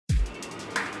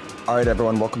All right,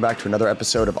 everyone, welcome back to another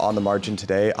episode of On the Margin.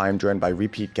 Today, I'm joined by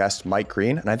repeat guest Mike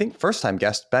Green, and I think first-time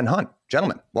guest Ben Hunt.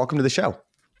 Gentlemen, welcome to the show.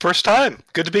 First time.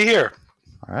 Good to be here.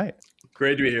 All right.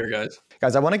 Great to be here, guys.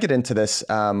 Guys, I want to get into this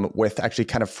with actually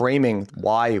kind of framing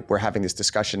why we're having this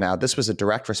discussion now. This was a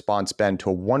direct response, Ben, to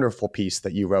a wonderful piece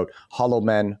that you wrote, Hollow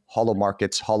Men, Hollow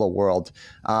Markets, Hollow World.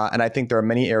 And I think there are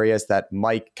many areas that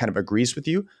Mike kind of agrees with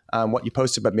you, what you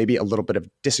posted, but maybe a little bit of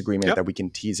disagreement that we can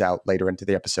tease out later into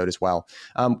the episode as well.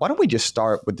 Why don't we just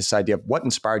start with this idea of what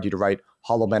inspired you to write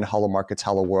Hollow Men, Hollow Markets,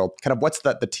 Hollow World? Kind of what's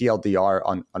the TLDR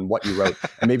on what you wrote?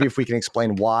 And maybe if we can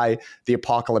explain why the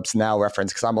Apocalypse Now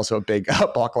reference, because I'm also a big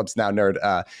Apocalypse Now nerd,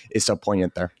 is so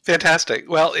poignant there. Fantastic.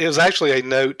 Well, it was actually a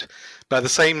note by the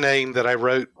same name that I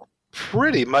wrote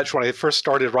pretty much when I first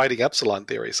started writing Epsilon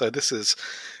Theory. So this is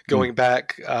going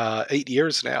back 8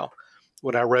 years now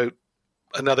when I wrote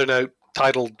another note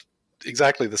titled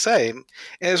exactly the same.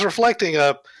 And it's reflecting,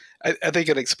 I think,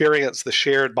 an experience that's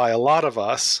shared by a lot of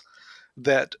us,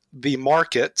 that the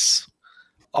markets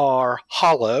are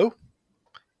hollow,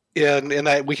 and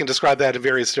that we can describe that in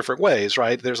various different ways,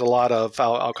 right? There's a lot of,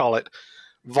 I'll call it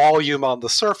volume on the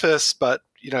surface, but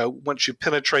once you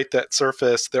penetrate that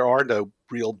surface, there are no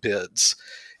real bids.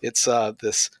 It's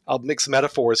this, I'll mix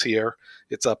metaphors here.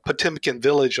 It's a Potemkin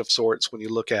village of sorts when you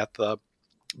look at the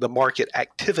market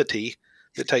activity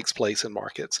that takes place in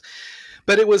markets.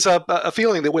 But it was a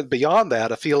feeling that went beyond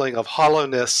that, a feeling of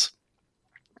hollowness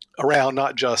around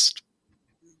not just,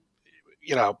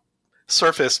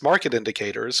 surface market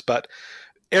indicators, but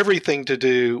everything to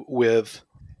do with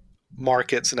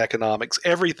markets and economics,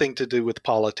 everything to do with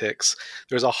politics.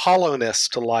 There's a hollowness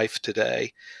to life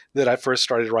today that I first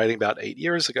started writing about 8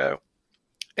 years ago.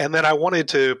 And then I wanted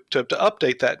to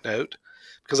update that note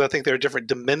because I think there are different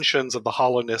dimensions of the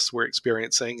hollowness we're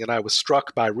experiencing. And I was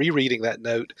struck by rereading that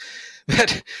note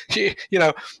that,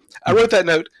 I wrote that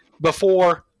note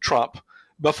before Trump,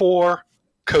 before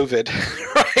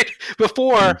COVID, right?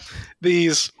 Before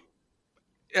these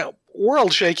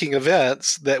world-shaking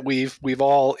events that we've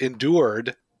all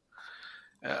endured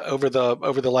over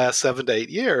the last 7 to 8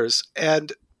 years,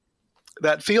 and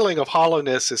that feeling of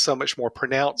hollowness is so much more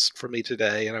pronounced for me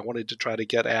today. And I wanted to try to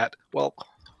get at, well,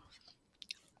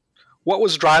 what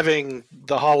was driving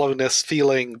the hollowness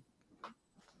feeling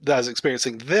that I was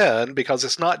experiencing then? Because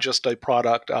it's not just a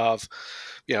product of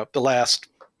the last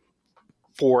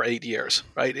 4 8 years,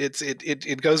 right?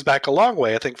 It goes back a long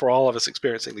way, I think, for all of us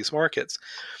experiencing these markets.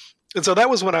 And so that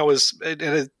was when I was,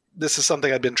 this is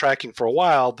something I've been tracking for a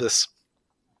while, this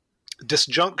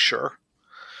disjuncture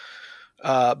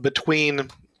between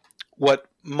what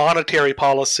monetary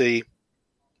policy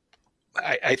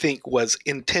I think was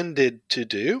intended to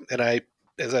do. And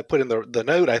as I put in the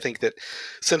note, I think that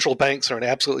central banks are an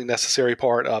absolutely necessary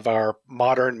part of our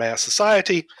modern mass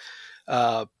society.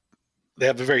 They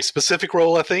have a very specific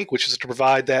role, I think, which is to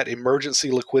provide that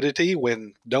emergency liquidity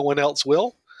when no one else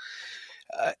will.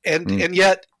 And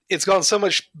yet it's gone so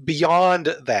much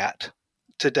beyond that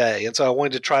today. And so I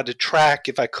wanted to try to track,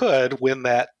 if I could, when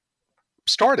that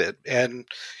started and,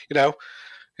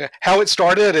 how it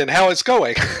started and how it's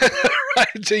going,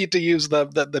 right? To use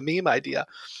the meme idea.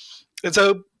 And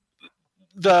so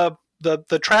the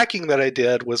tracking that I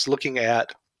did was looking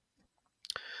at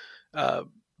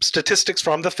statistics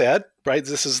from the Fed, right?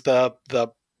 This is the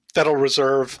Federal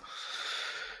Reserve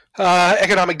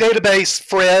economic database,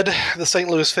 FRED, the St.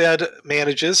 Louis Fed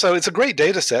manages. So it's a great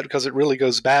data set because it really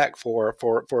goes back for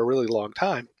a really long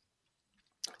time.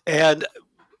 And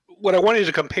what I wanted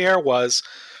to compare was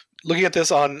looking at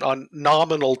this on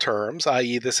nominal terms,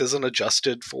 i.e. this isn't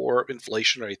adjusted for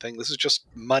inflation or anything. This is just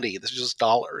money. This is just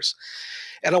dollars.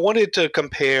 And I wanted to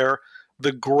compare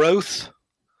the growth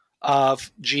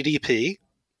of GDP,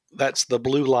 that's the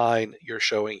blue line you're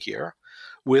showing here,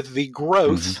 with the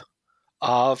growth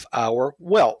of our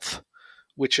wealth,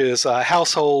 which is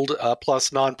household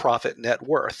plus nonprofit net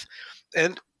worth.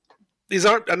 And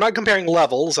I'm not comparing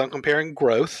levels, I'm comparing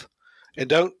growth. And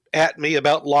don't at me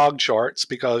about log charts,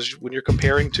 because when you're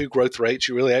comparing two growth rates,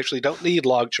 you really actually don't need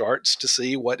log charts to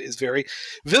see what is very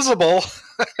visible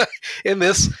in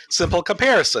this simple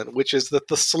comparison, which is that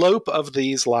the slope of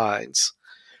these lines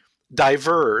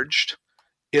diverged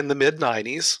in the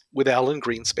mid-90s with Alan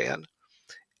Greenspan,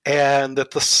 and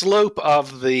that the slope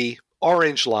of the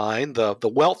orange line, the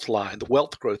wealth line, the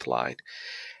wealth growth line,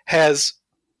 has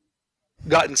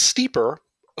gotten steeper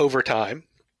over time.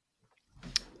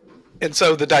 And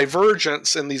so the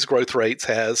divergence in these growth rates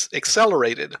has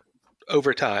accelerated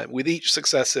over time with each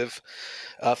successive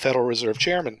Federal Reserve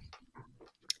chairman.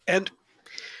 And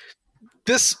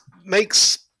this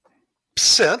makes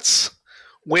sense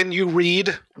when you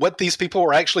read what these people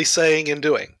were actually saying and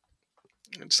doing,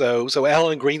 So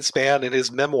Alan Greenspan in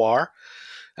his memoir,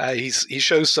 he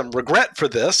shows some regret for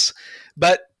this,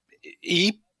 but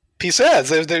he says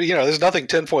there's nothing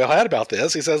tinfoil hat about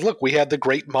this. He says, look, we had the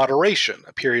Great Moderation,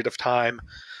 a period of time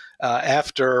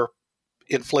after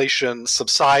inflation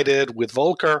subsided with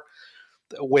Volcker,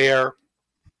 where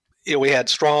we had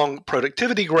strong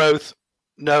productivity growth,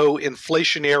 no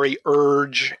inflationary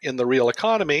urge in the real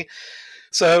economy.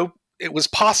 So it was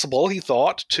possible, he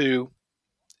thought, to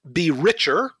be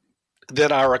richer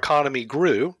than our economy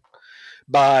grew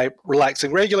by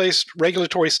relaxing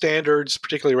regulatory standards,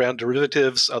 particularly around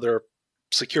derivatives, other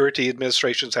security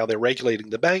administrations, how they're regulating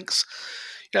the banks,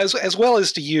 as well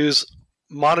as to use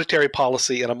monetary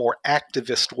policy in a more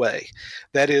activist way.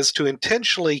 That is, to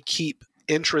intentionally keep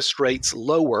interest rates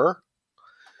lower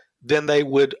than they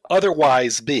would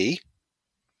otherwise be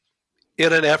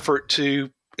in an effort to,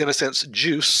 in a sense,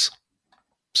 juice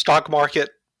stock market.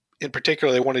 In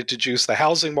particular, they wanted to juice the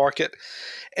housing market.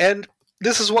 And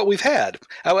this is what we've had.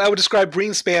 I would describe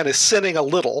Greenspan as sinning a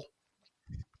little,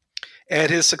 and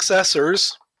his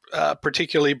successors,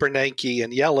 particularly Bernanke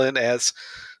and Yellen, as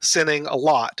sinning a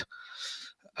lot.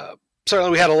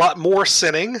 Certainly, we had a lot more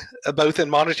sinning, both in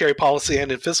monetary policy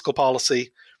and in fiscal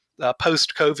policy,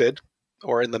 post-COVID,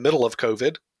 or in the middle of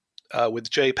COVID, with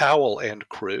Jay Powell and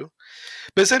crew.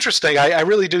 But it's interesting. I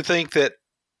really do think that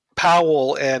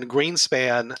Powell and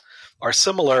Greenspan are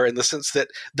similar in the sense that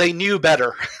they knew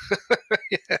better.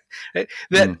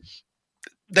 That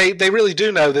they really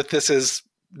do know that this is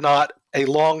not a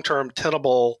long-term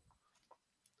tenable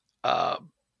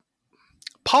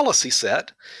policy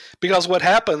set, because what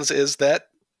happens is that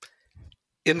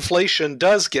inflation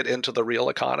does get into the real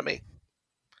economy.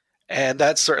 And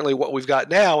that's certainly what we've got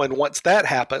now. And once that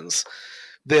happens,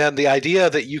 then the idea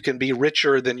that you can be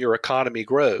richer than your economy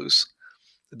grows,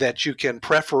 that you can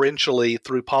preferentially,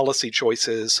 through policy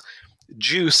choices,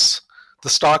 juice the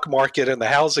stock market and the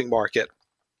housing market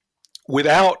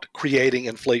without creating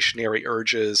inflationary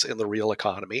urges in the real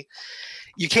economy,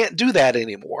 you can't do that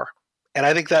anymore. And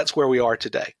I think that's where we are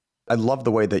today. I love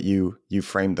the way that you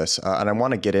framed this. And I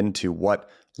want to get into what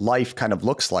life kind of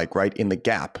looks like, right, in the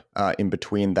gap in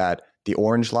between the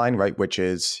orange line, right, which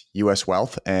is U.S.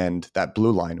 wealth, and that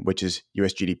blue line, which is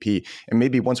U.S. GDP. And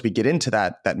maybe once we get into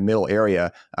that middle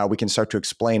area, we can start to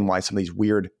explain why some of these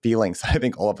weird feelings that I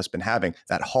think all of us been having,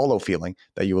 that hollow feeling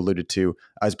that you alluded to,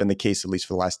 has been the case at least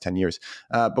for the last 10 years.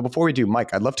 But before we do,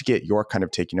 Mike, I'd love to get your kind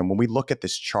of take. When we look at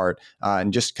this chart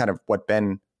and just kind of what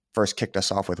Ben first kicked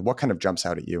us off with, what kind of jumps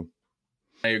out at you?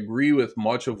 I agree with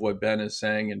much of what Ben is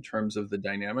saying in terms of the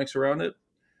dynamics around it.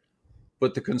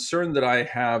 But the concern that I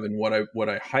have, and what I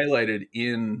highlighted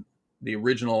in the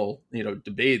original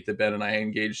debate that Ben and I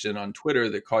engaged in on Twitter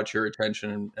that caught your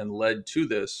attention and led to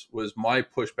this, was my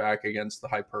pushback against the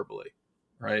hyperbole,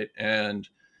 right? And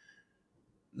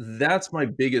that's my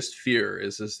biggest fear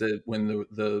is that when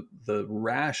the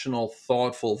rational,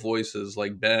 thoughtful voices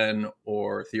like Ben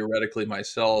or theoretically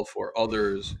myself or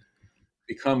others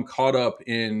become caught up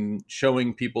in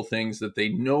showing people things that they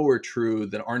know are true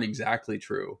that aren't exactly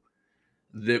true,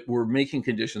 that we're making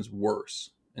conditions worse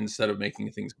instead of making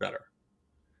things better.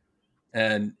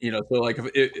 And, so like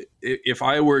if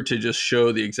I were to just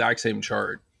show the exact same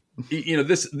chart,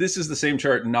 this is the same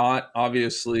chart, not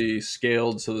obviously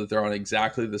scaled so that they're on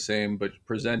exactly the same, but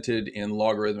presented in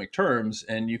logarithmic terms.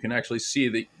 And you can actually see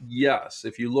that, yes,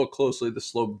 if you look closely, the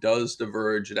slope does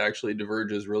diverge. It actually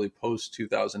diverges really post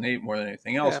 2008 more than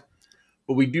anything else. Yeah.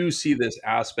 But we do see this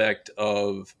aspect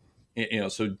of,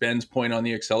 so Ben's point on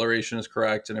the acceleration is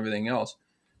correct and everything else,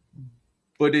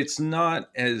 but it's not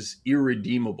as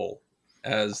irredeemable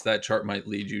as that chart might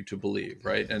lead you to believe,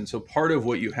 right? And so part of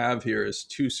what you have here is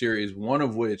two series, one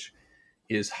of which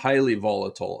is highly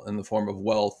volatile in the form of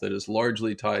wealth that is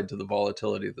largely tied to the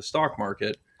volatility of the stock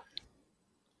market,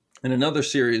 and another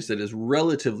series that is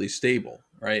relatively stable,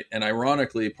 right? And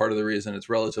ironically, part of the reason it's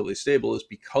relatively stable is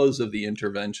because of the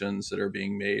interventions that are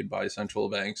being made by central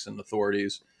banks and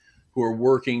authorities who are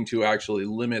working to actually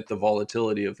limit the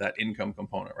volatility of that income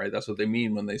component, right? That's what they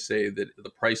mean when they say that the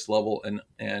price level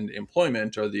and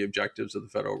employment are the objectives of the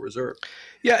Federal Reserve.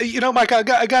 Yeah, Mike, I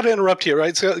got to interrupt here,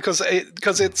 right? Because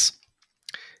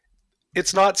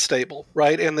it's not stable,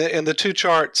 right? And the two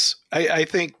charts, I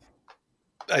think,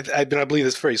 I believe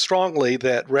this very strongly,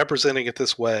 that representing it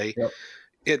this way, yep.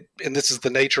 And this is the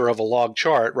nature of a log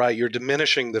chart, right? You're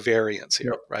diminishing the variance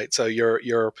here, yep. right? So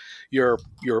you're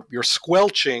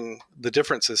squelching the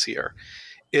differences here.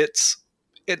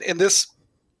 And this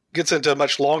gets into a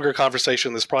much longer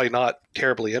conversation that's probably not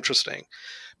terribly interesting.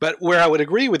 But where I would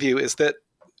agree with you is that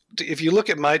if you look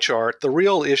at my chart, the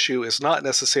real issue is not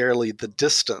necessarily the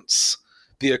distance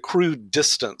the accrued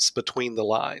distance between the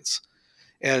lines.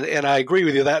 And I agree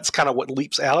with you, that's kind of what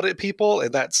leaps out at people,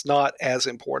 and that's not as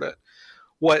important.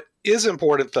 What is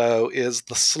important, though, is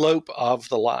the slope of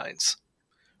the lines,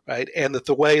 right? And that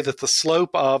the way that the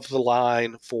slope of the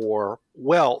line for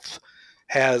wealth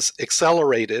has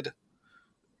accelerated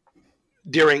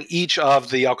during each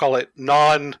of the, I'll call it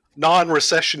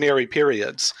non-recessionary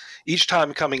periods. Each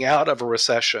time coming out of a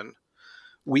recession,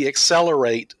 we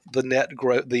accelerate the net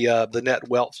growth, the net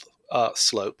wealth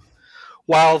slope,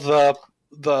 while the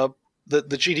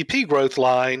GDP growth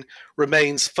line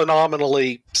remains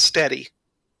phenomenally steady.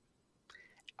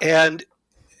 And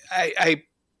I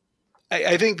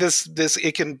think this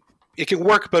it can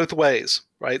work both ways,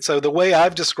 right? So the way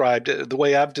I've described it, the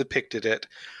way I've depicted it,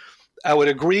 I would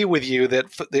agree with you that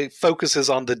it focuses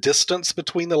on the distance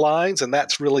between the lines, and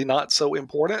that's really not so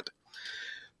important.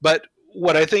 But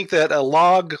what I think that a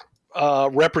log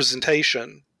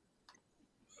representation,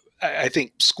 I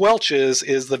think, squelches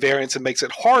is the variance and makes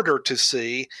it harder to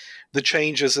see the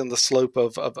changes in the slope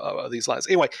of these lines.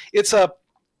 Anyway, it's a.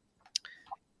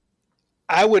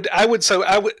 What I would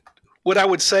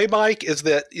say, Mike, is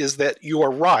that you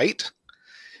are right,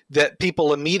 that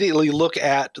people immediately look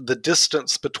at the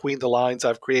distance between the lines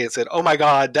I've created and said, oh my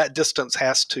God, that distance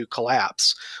has to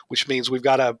collapse, which means we've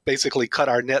got to basically cut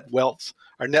our net worth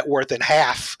in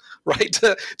half, right,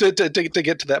 to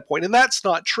get to that point. And that's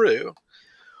not true.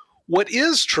 What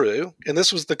is true, and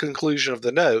this was the conclusion of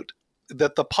the note,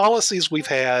 that the policies we've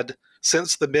had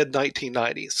since the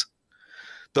mid-1990s,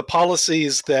 the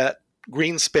policies that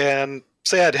Greenspan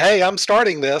said, hey, I'm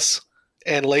starting this,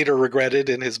 and later regretted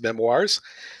in his memoirs,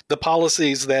 the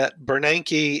policies that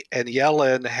Bernanke and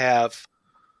Yellen have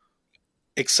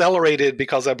accelerated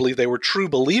because I believe they were true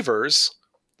believers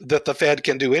that the Fed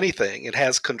can do anything. It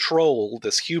has control,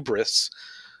 this hubris,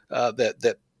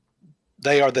 that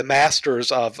they are the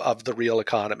masters of the real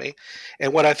economy.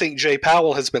 And what I think Jay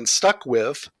Powell has been stuck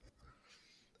with,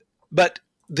 but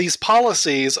these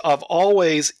policies of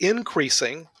always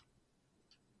increasing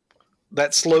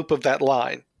that slope of that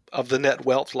line, of the net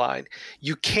wealth line,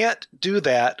 you can't do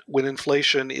that when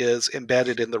inflation is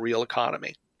embedded in the real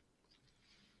economy.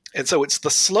 And so it's the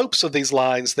slopes of these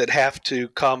lines that have to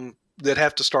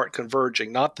start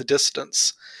converging, not the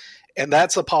distance. And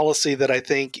that's a policy that I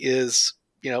think is,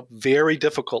 very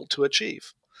difficult to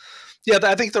achieve. Yeah,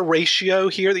 I think the ratio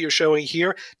here that you're showing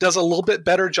here does a little bit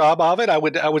better job of it. I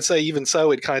would say even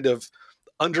so, it kind of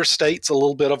understates a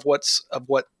little bit of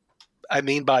what I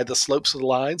mean by the slopes of the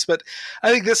lines. But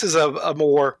I think this is a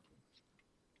more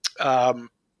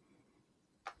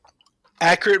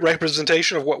accurate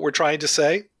representation of what we're trying to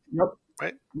say. Yep.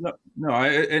 Right? No,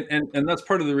 and that's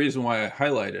part of the reason why I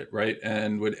highlight it, right?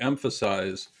 And would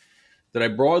emphasize that I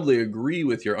broadly agree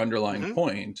with your underlying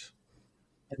point.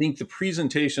 I think the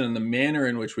presentation and the manner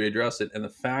in which we address it and the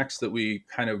facts that we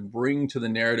kind of bring to the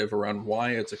narrative around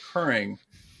why it's occurring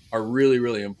are really,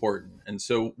 really important. And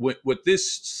so what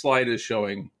this slide is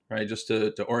showing, right, just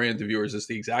to orient the viewers, is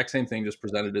the exact same thing, just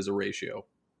presented as a ratio,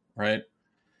 right?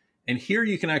 And here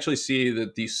you can actually see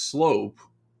that the slope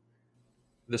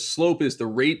is the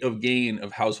rate of gain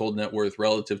of household net worth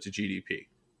relative to GDP,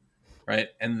 right?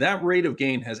 And that rate of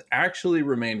gain has actually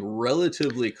remained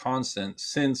relatively constant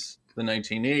since the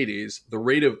 1980s.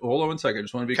 Hold on one second, I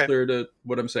just want to be clear to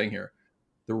what I'm saying here.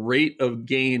 The rate of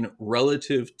gain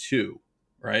relative to,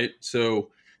 right? So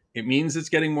it means it's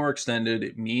getting more extended.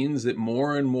 It means that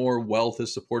more and more wealth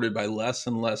is supported by less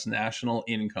and less national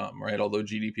income, right? Although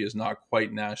GDP is not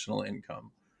quite national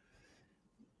income.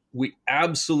 We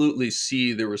absolutely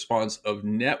see the response of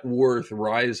net worth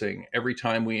rising every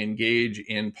time we engage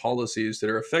in policies that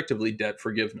are effectively debt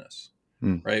forgiveness,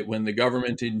 right? When the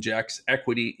government injects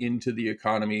equity into the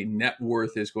economy, net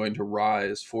worth is going to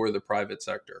rise for the private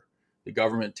sector. The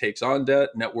government takes on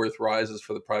debt, net worth rises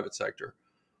for the private sector.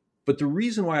 But the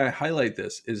reason why I highlight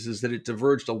this is that it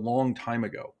diverged a long time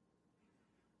ago,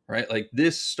 right? Like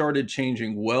this started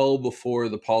changing well before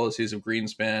the policies of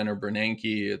Greenspan or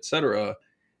Bernanke, et cetera.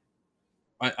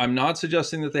 I'm not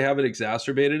suggesting that they haven't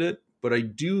exacerbated it, but I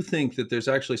do think that there's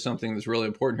actually something that's really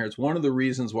important here. It's one of the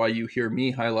reasons why you hear me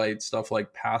highlight stuff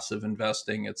like passive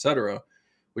investing, et cetera,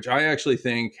 which I actually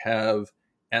think have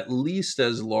at least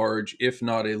as large, if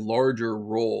not a larger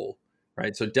role,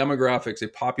 right? So demographics, a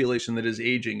population that is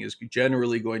aging is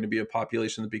generally going to be a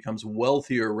population that becomes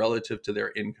wealthier relative to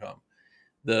their income.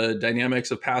 The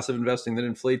dynamics of passive investing that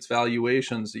inflates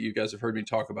valuations that you guys have heard me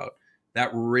talk about,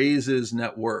 that raises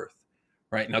net worth.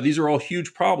 Right now, these are all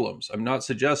huge problems. I'm not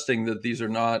suggesting that these are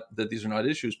not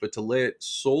issues, but to lay it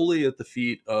solely at the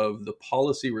feet of the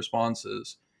policy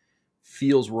responses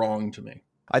feels wrong to me.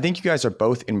 I think you guys are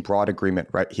both in broad agreement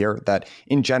right here that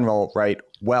in general, right,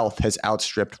 wealth has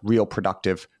outstripped real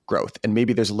productive growth. And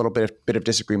maybe there's a little bit of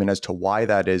disagreement as to why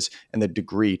that is and the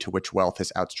degree to which wealth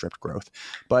has outstripped growth.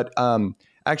 But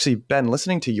actually, Ben,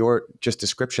 listening to your just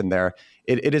description there,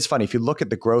 it is funny. If you look at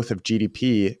the growth of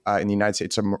GDP in the United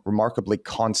States, it's a remarkably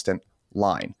constant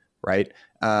line, right?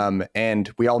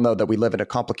 And we all know that we live in a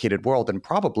complicated world, and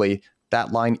probably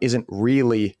that line isn't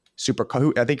really super.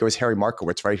 I think it was Harry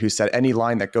Markowitz, right, who said any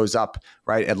line that goes up,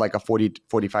 right, at like a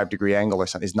 45 degree angle or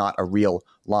something is not a real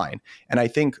line. And I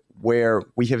think where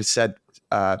we have said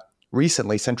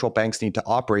recently central banks need to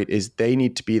operate is they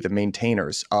need to be the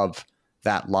maintainers of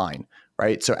that line,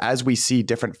 right? So as we see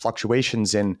different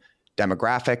fluctuations in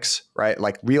demographics, right,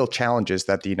 like real challenges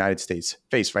that the United States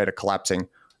face, right, a collapsing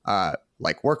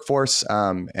like workforce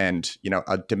and, you know,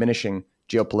 a diminishing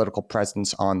geopolitical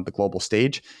presence on the global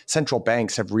stage, central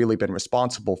banks have really been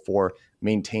responsible for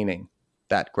maintaining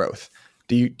that growth.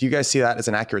 Do you guys see that as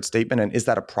an accurate statement? And is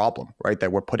that a problem, right?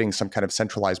 That we're putting some kind of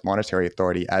centralized monetary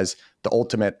authority as the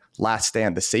ultimate last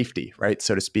stand, the safety, right,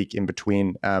 so to speak, in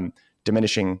between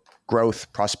diminishing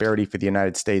growth, prosperity for the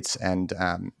United States. And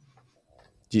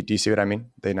do you see what I mean?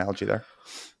 The analogy there?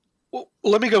 Well,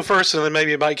 let me go first and then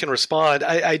maybe Mike can respond.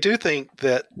 I do think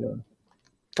that,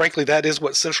 frankly, that is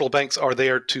what central banks are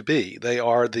there to be. They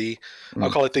are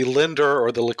I'll call it the lender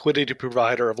or the liquidity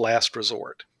provider of last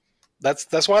resort.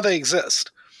 That's why they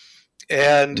exist.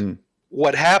 And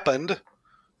what happened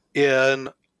in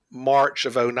March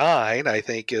of 2009, I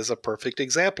think, is a perfect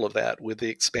example of that with the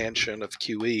expansion of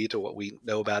QE to what we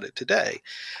know about it today.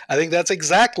 I think that's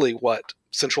exactly what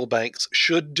central banks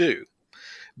should do.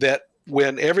 That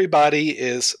when everybody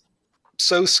is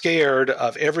so scared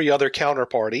of every other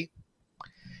counterparty,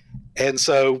 and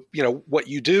so, you know, what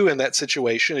you do in that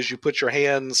situation is you put your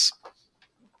hands,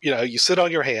 you know, you sit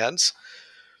on your hands,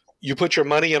 you put your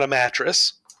money in a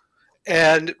mattress,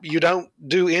 and you don't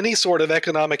do any sort of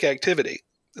economic activity.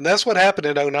 And that's what happened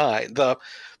in 2009.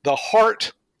 The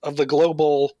heart of the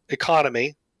global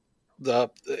economy,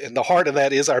 and the heart of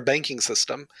that is our banking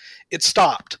system, it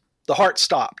stopped. The heart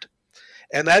stopped.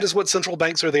 And that is what central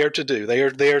banks are there to do. They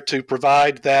are there to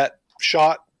provide that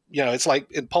shot. You know, it's like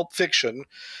in Pulp Fiction,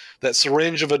 that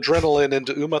syringe of adrenaline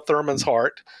into Uma Thurman's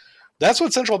heart. That's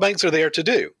what central banks are there to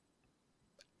do.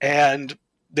 And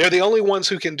they're the only ones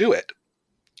who can do it.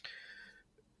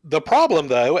 The problem,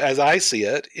 though, as I see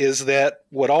it, is that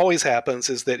what always happens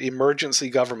is that emergency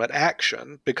government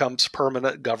action becomes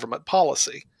permanent government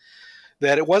policy.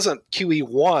 That it wasn't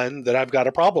QE1 that I've got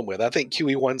a problem with. I think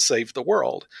QE1 saved the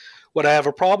world. What I have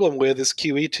a problem with is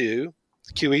QE2,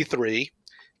 QE3,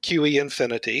 QE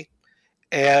infinity,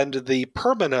 and the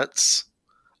permanence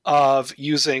of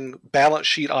using balance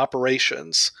sheet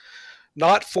operations,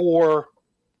 not for,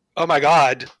 oh my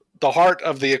God, the heart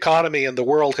of the economy and the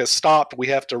world has stopped, we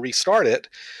have to restart it,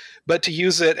 but to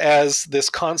use it as this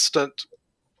constant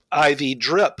IV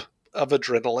drip of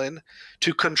adrenaline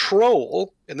to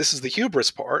control, and this is the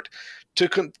hubris part, to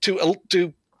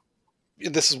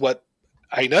this is what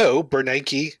I know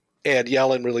Bernanke and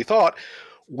Yellen really thought,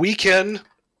 we can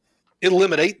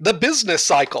eliminate the business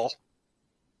cycle.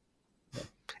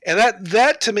 And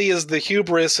that to me is the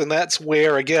hubris, and that's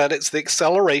where, again, it's the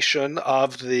acceleration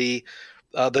of the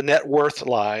net worth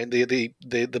line, the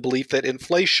belief that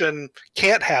inflation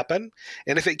can't happen,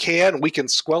 and if it can, we can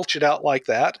squelch it out like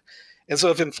that. And so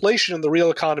if inflation in the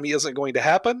real economy isn't going to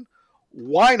happen,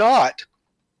 why not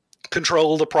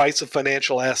control the price of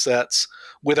financial assets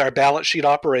with our balance sheet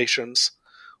operations,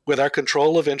 with our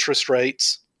control of interest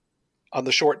rates on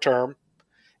the short term,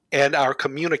 and our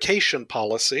communication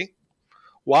policy?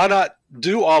 Why not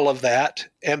do all of that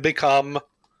and become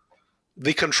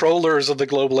the controllers of the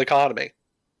global economy?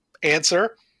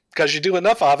 Answer, because you do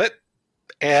enough of it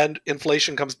and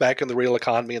inflation comes back in the real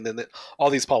economy, and then all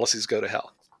these policies go to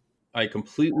hell. I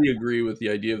completely agree with the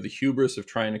idea of the hubris of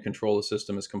trying to control a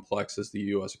system as complex as the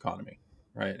U.S. economy,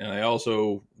 right? And I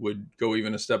also would go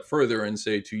even a step further and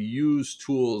say to use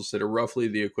tools that are roughly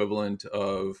the equivalent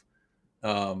of,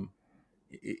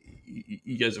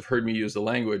 you guys have heard me use the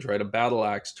language, right? A battle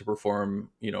axe to perform,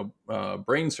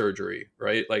 brain surgery,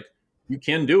 right? Like, you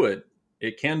can do it.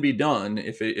 It can be done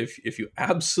if you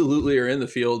absolutely are in the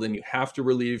field and you have to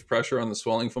relieve pressure on the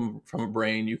swelling from a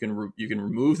brain. You can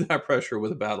remove that pressure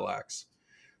with a battle axe,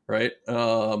 right?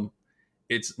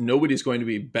 It's nobody's going to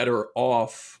be better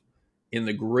off in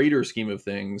the greater scheme of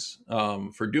things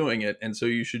for doing it, and so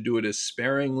you should do it as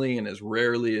sparingly and as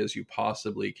rarely as you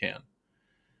possibly can.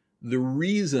 the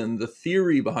reason, the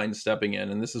theory behind stepping in,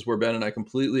 and this is where Ben and I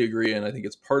completely agree, and I think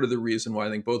it's part of the reason why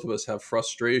I think both of us have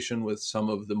frustration with some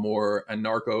of the more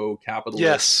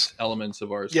anarcho-capitalist elements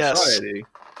of our society,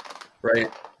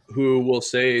 right? Who will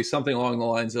say something along the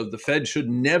lines of the Fed should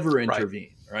never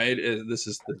intervene, right? This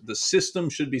is the system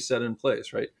should be set in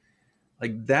place, right?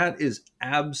 Like, that is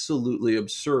absolutely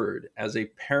absurd. As a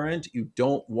parent, you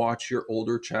don't watch your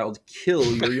older child kill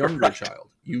your younger child.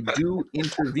 You do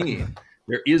intervene.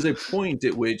 There is a point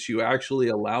at which you actually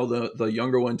allow the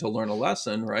younger one to learn a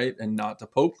lesson, right? And not to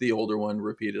poke the older one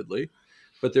repeatedly.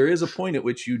 But there is a point at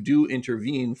which you do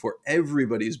intervene for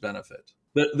everybody's benefit.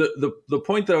 The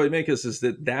point that I would make is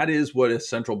that is what a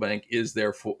central bank is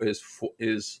there for,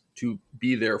 is to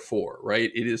be there for,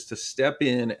 right? It is to step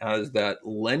in as that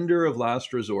lender of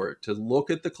last resort, to look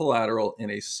at the collateral in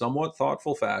a somewhat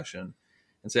thoughtful fashion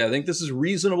and say, I think this is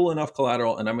reasonable enough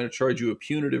collateral, and I'm going to charge you a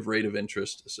punitive rate of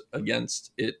interest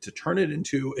against it to turn it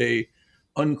into a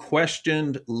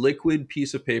unquestioned liquid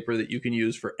piece of paper that you can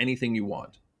use for anything you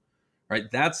want,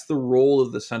 right? That's the role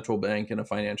of the central bank in a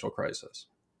financial crisis.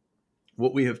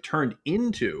 What we have turned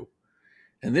into,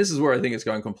 and this is where I think it's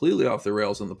gone completely off the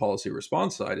rails on the policy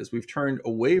response side, is we've turned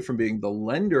away from being the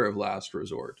lender of last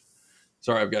resort.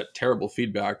 Sorry, I've got terrible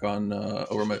feedback on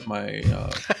over my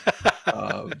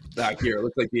back here. It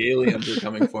looks like the aliens are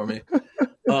coming for me.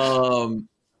 What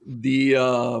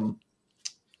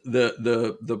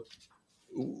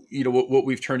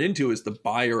we've turned into is the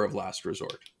buyer of last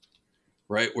resort,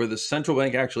 right? Where the central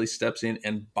bank actually steps in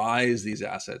and buys these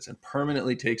assets and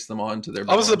permanently takes them onto their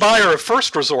balance. I was the buyer of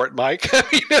first resort, Mike. I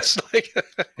mean, it's like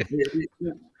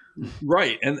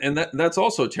right. And that's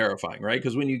also terrifying, right?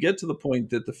 Because when you get to the point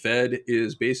that the Fed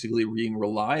is basically being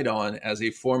relied on as a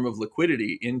form of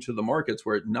liquidity into the markets,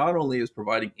 where it not only is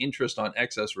providing interest on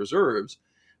excess reserves,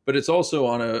 but it's also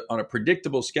on a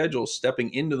predictable schedule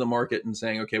stepping into the market and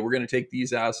saying, okay, we're going to take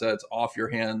these assets off your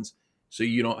hands so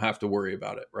you don't have to worry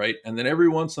about it, right? And then every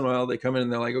once in a while they come in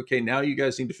and they're like, okay, now you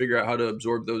guys need to figure out how to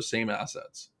absorb those same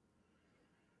assets,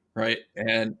 right?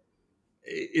 And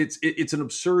it's an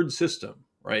absurd system,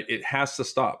 right? It has to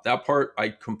stop. That part I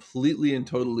completely and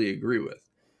totally agree with.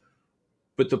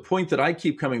 But the point that I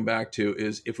keep coming back to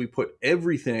is, if we put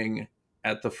everything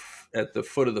at the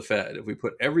foot of the Fed, if we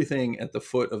put everything at the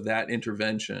foot of that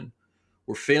intervention,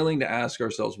 we're failing to ask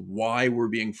ourselves why we're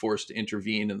being forced to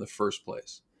intervene in the first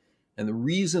place. And the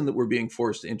reason that we're being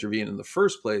forced to intervene in the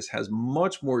first place has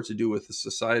much more to do with the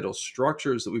societal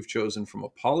structures that we've chosen from a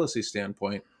policy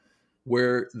standpoint,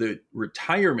 where the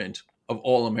retirement of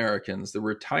all Americans, the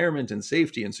retirement and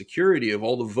safety and security of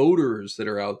all the voters that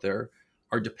are out there,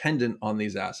 are dependent on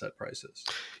these asset prices.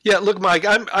 Yeah, look, Mike,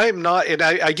 I'm not, and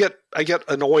I get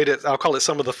annoyed at, I'll call it,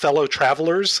 some of the fellow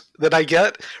travelers that I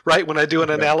get, right, when I do an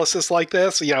analysis like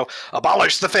this.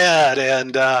 Abolish the Fed,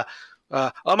 and oh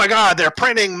my God, they're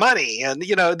printing money, and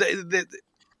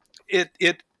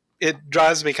it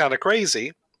drives me kind of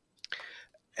crazy,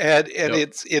 and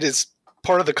it is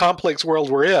part of the complex world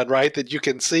we're in, right? That you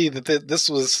can see that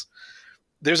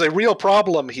there's a real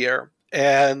problem here,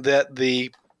 and that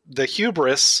the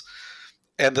hubris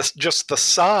and just the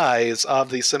size of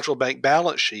the central bank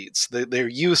balance sheets, their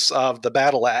use of the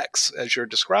battle axe, as you're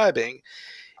describing,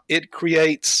 it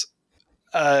creates.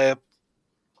 I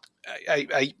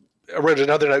wrote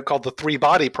another note called the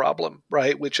three-body problem,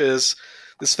 right? Which is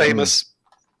this famous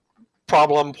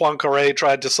problem. Poincaré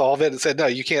tried to solve it and said, no,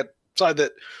 you can't solve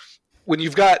that. When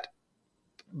you've got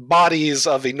bodies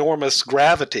of enormous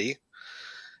gravity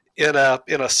in a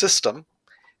system,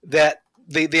 that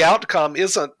the outcome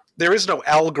isn't, there is no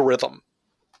algorithm,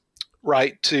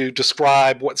 right, to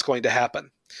describe what's going to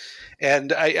happen.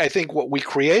 And I think what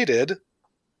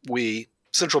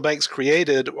central banks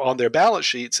created on their balance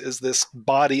sheets is this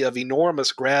body of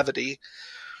enormous gravity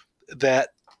that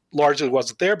largely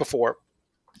wasn't there before.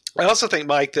 I also think,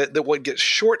 Mike, that what gets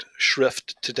short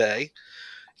shrift today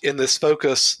in this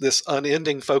focus, this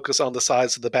unending focus on the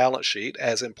size of the balance sheet,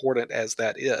 as important as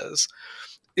that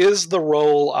is the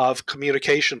role of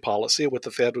communication policy, what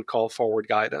the Fed would call forward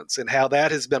guidance, and how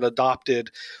that has been adopted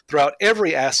throughout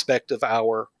every aspect of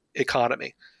our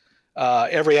economy.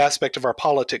 Every aspect of our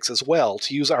politics as well,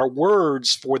 to use our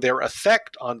words for their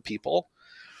effect on people,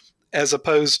 as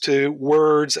opposed to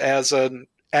words as an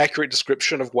accurate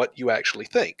description of what you actually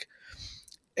think.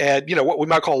 And, what we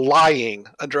might call lying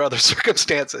under other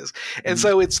circumstances. And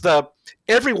so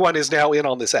everyone is now in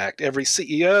on this act. Every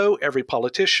CEO, every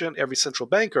politician, every central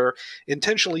banker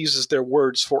intentionally uses their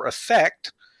words for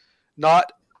effect,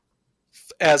 not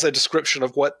as a description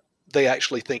of what they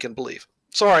actually think and believe.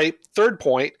 Sorry, third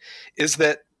point is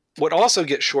that what also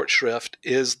gets short shrift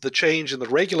is the change in the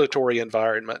regulatory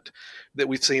environment that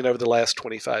we've seen over the last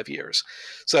 25 years.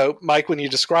 So, Mike, when you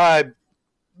describe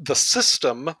the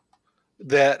system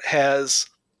that has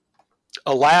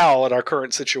allowed our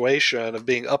current situation of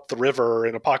being up the river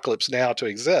in Apocalypse Now to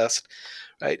exist,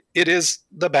 right? It is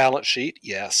the balance sheet,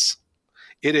 yes.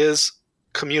 It is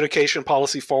communication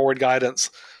policy forward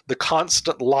guidance, the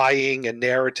constant lying and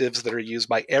narratives that are used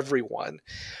by everyone.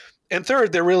 And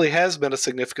third, there really has been a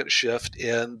significant shift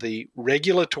in the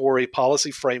regulatory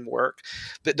policy framework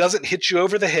that doesn't hit you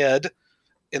over the head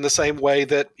in the same way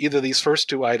that either of these first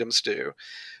two items do.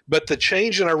 But the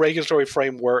change in our regulatory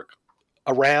framework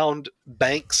around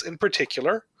banks in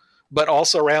particular, but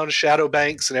also around shadow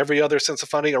banks and every other sense of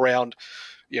funding around,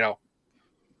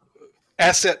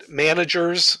 asset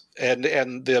managers and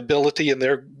the ability and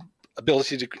their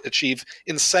ability to achieve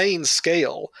insane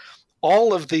scale.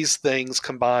 All of these things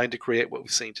combine to create what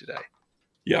we've seen today.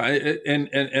 Yeah, and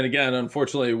again,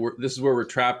 unfortunately, this is where we're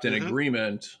trapped in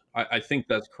agreement. I think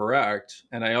that's correct,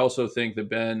 and I also think that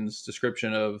Ben's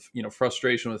description of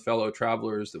frustration with fellow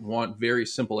travelers that want very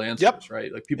simple answers,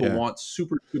 right? Like people want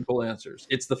super simple answers.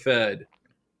 It's the Fed,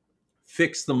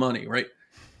 fix the money, right?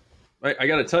 I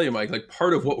got to tell you, Mike, like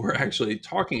part of what we're actually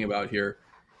talking about here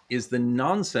is the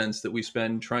nonsense that we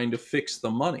spend trying to fix the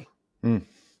money.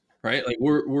 Right? Like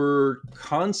we're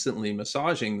constantly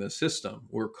massaging the system.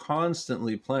 We're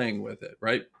constantly playing with it,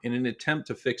 right? In an attempt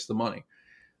to fix the money.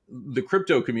 The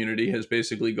crypto community has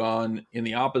basically gone in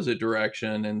the opposite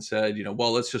direction and said,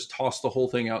 well, let's just toss the whole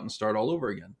thing out and start all over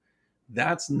again.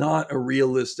 That's not a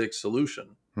realistic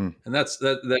solution. And that's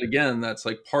again, that's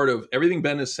like part of everything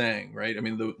Ben is saying, right? I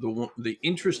mean, the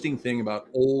interesting thing about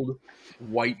old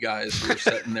white guys who are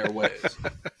set in their ways,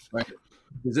 right?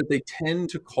 Is that they tend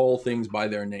to call things by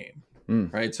their name,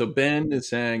 right? So Ben is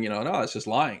saying, no, it's just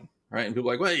lying, right? And people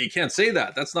are like, well, you can't say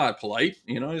that. That's not polite.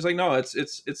 He's like, no,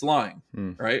 it's lying,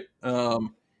 right?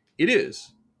 It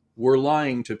is. We're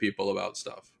lying to people about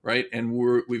stuff, right? And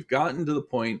we've gotten to the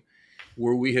point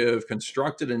where we have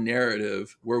constructed a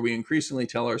narrative where we increasingly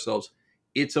tell ourselves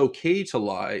it's okay to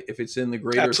lie if it's in the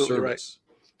greater service.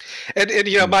 Right.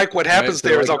 And Mike, what happens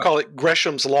there is I'll call it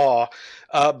Gresham's law,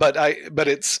 but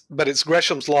it's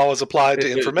Gresham's law as applied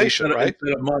to information, right?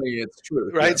 Instead of money, it's true,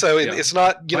 right? So it's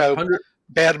not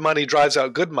bad money drives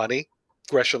out good money,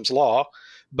 Gresham's law,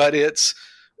 but it's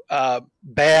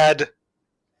bad.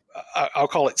 I'll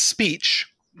call it speech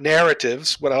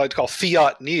narratives, what I like to call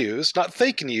fiat news, not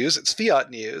fake news. It's fiat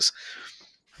news.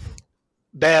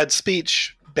 Bad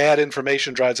speech. Bad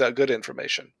information drives out good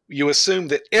information. You assume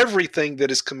that everything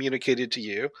that is communicated to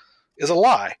you is a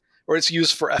lie, or it's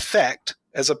used for effect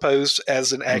as opposed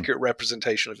as an accurate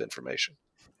representation of information.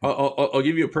 I'll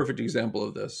give you a perfect example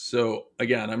of this. So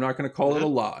again, I'm not going to call it a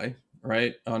lie,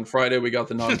 right? On Friday, we got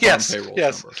the non-farm payrolls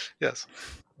number. Yes.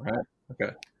 Right?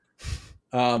 Okay.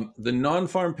 The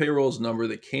non-farm payrolls number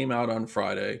that came out on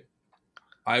Friday,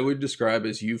 I would describe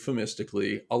as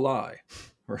euphemistically a lie,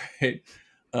 right?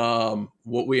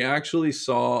 What we actually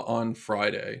saw on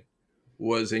Friday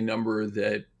was a number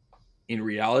that in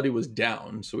reality was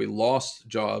down. So we lost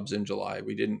jobs in July.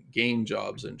 We didn't gain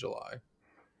jobs in July.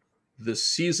 The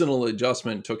seasonal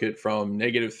adjustment took it from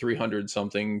negative 300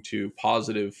 something to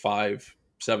positive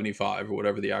 575 or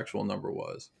whatever the actual number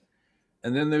was.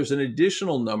 And then there's an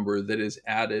additional number that is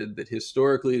added that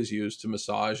historically is used to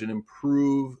massage and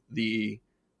improve the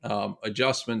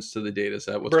adjustments to the data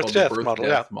set. What's called the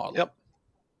birth-death model. Yep.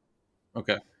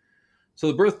 Okay. So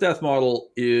the birth-death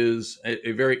model is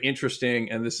a very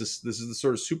interesting, and this is the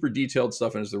sort of super detailed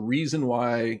stuff, and is the reason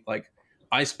why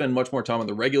I spend much more time on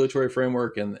the regulatory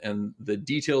framework and the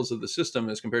details of the system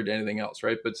as compared to anything else,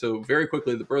 right? But so very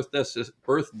quickly, the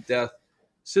birth-death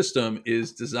system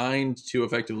is designed to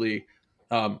effectively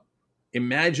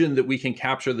imagine that we can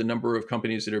capture the number of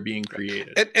companies that are being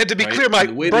created. And to be clear,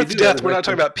 Mike, birth-death, we're not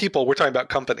talking about people, we're talking about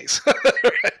companies.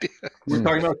 Right? We're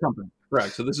talking about companies.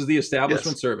 Correct. So this is the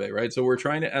establishment survey, right? So we're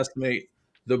trying to estimate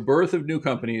the birth of new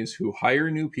companies who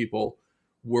hire new people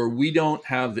where we don't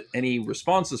have any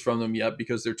responses from them yet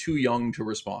because they're too young to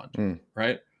respond,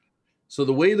 right? So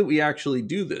the way that we actually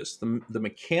do this, the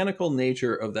mechanical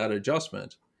nature of that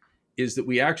adjustment is that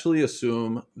we actually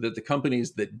assume that the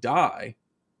companies that die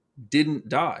didn't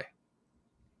die.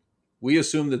 We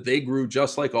assume that they grew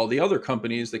just like all the other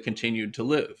companies that continued to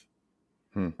live.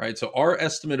 Right. So our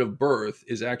estimate of birth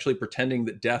is actually pretending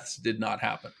that deaths did not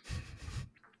happen.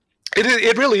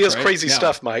 It really is crazy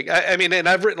stuff, Mike. I mean, and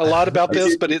I've written a lot about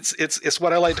this, but it's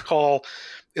what I like to call,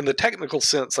 in the technical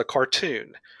sense, a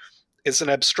cartoon. It's an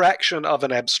abstraction of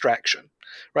an abstraction,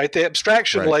 right? The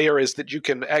abstraction layer is that you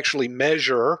can actually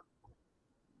measure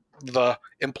the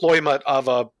employment of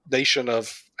a nation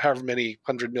of however many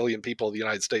 100 million people the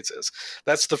United States is.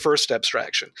 That's the first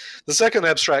abstraction. The second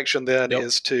abstraction then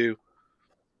is to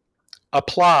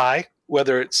apply,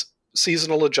 whether it's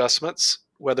seasonal adjustments,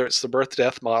 whether it's the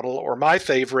birth-death model, or my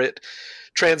favorite,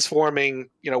 transforming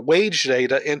wage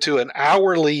data into an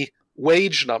hourly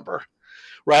wage number,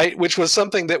 right? Which was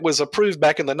something that was approved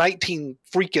back in the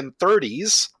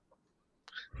 1930s,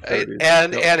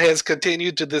 and has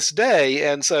continued to this day.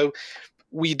 And so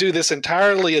we do this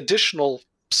entirely additional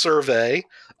survey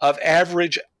of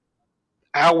average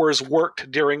hours worked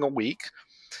during a week.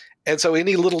 And so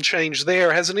any little change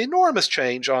there has an enormous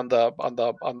change on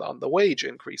the wage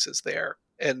increases there.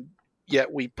 And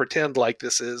yet we pretend like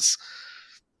this is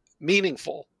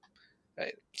meaningful.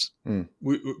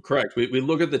 Correct. We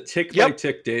look at the tick by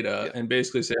tick data and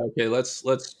basically say, okay,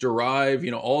 let's derive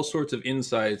all sorts of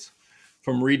insights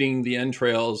from reading the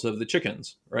entrails of the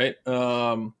chickens, right?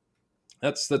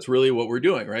 That's really what we're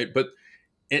doing, right? But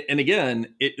and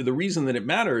again, the reason that it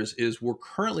matters is we're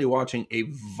currently watching a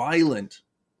violent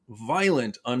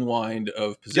unwind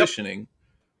of positioning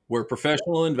where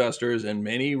professional investors and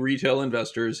many retail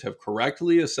investors have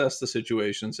correctly assessed the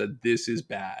situation, said this is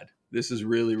bad. This is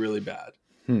really, really bad.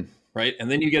 Right.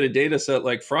 And then you get a data set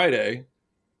like Friday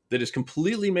that is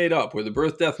completely made up, where the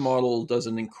birth-death model does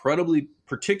an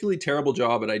particularly terrible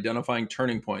job at identifying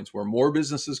turning points where more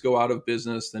businesses go out of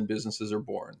business than businesses are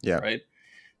born. Right.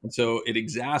 And so it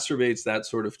exacerbates that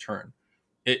sort of turn.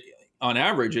 On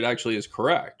average, it actually is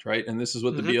correct. Right. And this is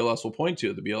what the BLS will point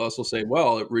to. The BLS will say,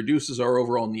 well, it reduces our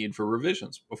overall need for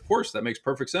revisions. Of course, that makes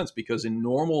perfect sense, because in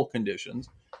normal conditions,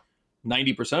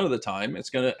 90% of the time, it's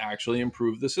going to actually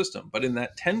improve the system. But in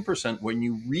that 10%, when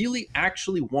you really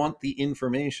actually want the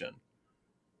information,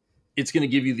 it's going to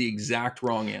give you the exact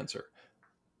wrong answer.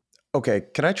 Okay,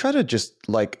 can I try to just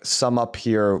sum up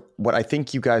here what I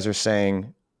think you guys are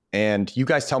saying, and you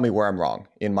guys tell me where I'm wrong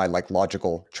in my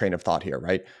logical train of thought here,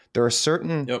 right? There are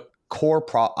certain core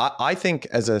I think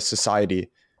as a society,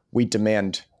 we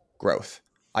demand growth.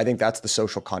 I think that's the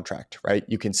social contract, right?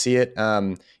 You can see it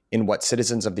in what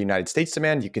citizens of the United States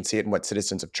demand. You can see it in what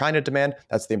citizens of China demand.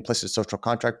 That's the implicit social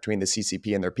contract between the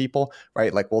CCP and their people,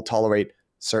 right? We'll tolerate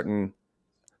certain,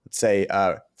 let's say,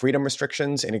 freedom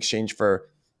restrictions in exchange for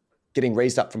getting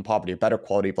raised up from poverty, a better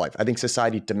quality of life. I think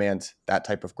society demands that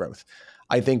type of growth.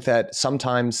 I think that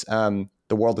sometimes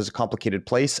the world is a complicated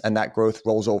place, and that growth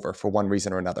rolls over for one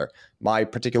reason or another. My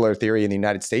particular theory in the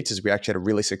United States is we actually had a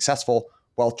really successful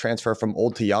wealth transfer from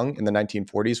old to young in the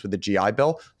 1940s with the GI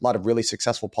Bill. A lot of really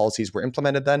successful policies were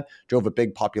implemented then, drove a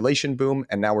big population boom,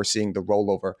 and now we're seeing the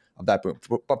rollover of that boom.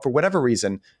 But for whatever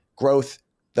reason, growth,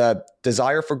 the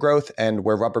desire for growth and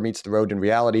where rubber meets the road in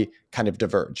reality kind of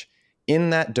diverge. In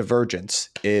that divergence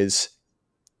is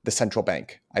the central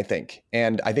bank, I think.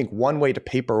 And I think one way to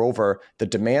paper over the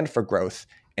demand for growth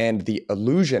and the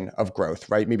illusion of growth,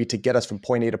 right, maybe to get us from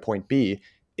point A to point B,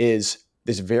 is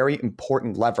this very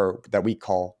important lever that we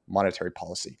call monetary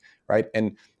policy, right?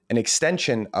 And an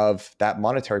extension of that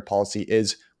monetary policy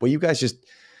is what you guys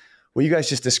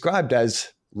just described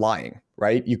as lying,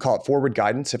 right? You call it forward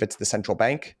guidance if it's the central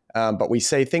bank, but we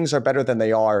say things are better than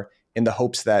they are in the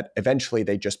hopes that eventually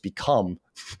they just become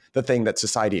the thing that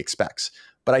society expects.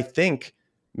 But I think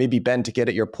maybe, Ben, to get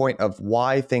at your point of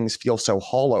why things feel so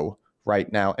hollow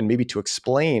right now, and maybe to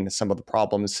explain some of the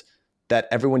problems that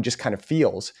everyone just kind of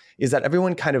feels, is that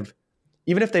everyone kind of,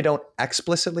 even if they don't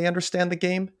explicitly understand the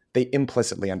game, they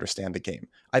implicitly understand the game.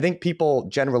 I think people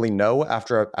generally know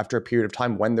after a period of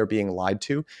time when they're being lied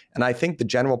to. And I think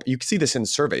you can see this in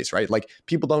surveys, right?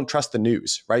 People don't trust the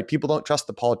news, right? People don't trust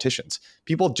the politicians.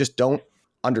 People just don't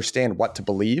understand what to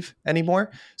believe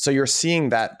anymore. So you're seeing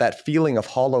that feeling of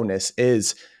hollowness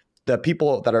is the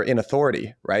people that are in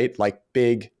authority, right?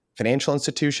 Big financial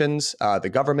institutions, the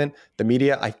government, the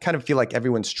media. I kind of feel like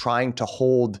everyone's trying to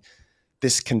hold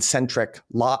this concentric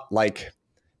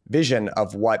vision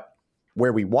of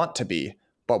where we want to be,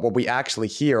 but what we actually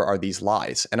hear are these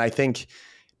lies. And I think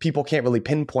people can't really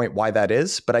pinpoint why that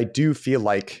is, but I do feel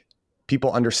like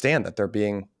people understand that they're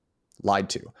being lied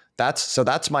to.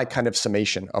 That's my kind of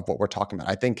summation of what we're talking about.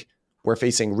 I think we're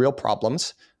facing real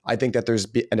problems. I think that there's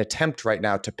an attempt right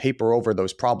now to paper over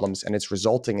those problems, and it's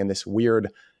resulting in this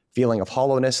weird feeling of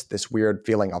hollowness, this weird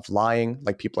feeling of lying,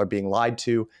 like people are being lied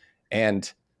to,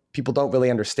 and people don't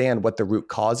really understand what the root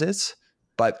cause is.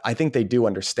 But I think they do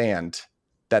understand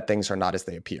that things are not as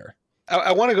they appear.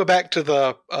 I want to go back to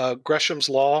the Gresham's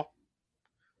Law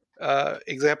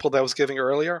example that I was giving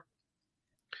earlier.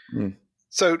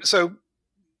 So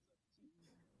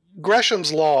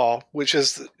Gresham's Law, which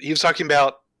is, he was talking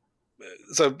about,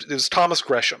 so it was Thomas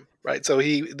Gresham, right? So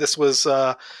this was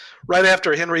right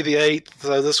after Henry VIII.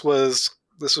 So this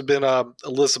would been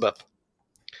Elizabeth,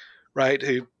 right,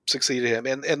 who succeeded him.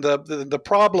 And the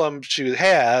problem she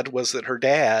had was that her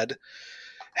dad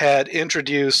had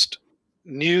introduced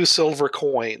new silver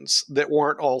coins that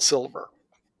weren't all silver.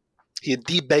 He had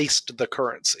debased the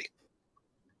currency.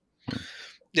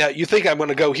 Now, you think I'm going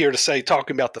to go here to say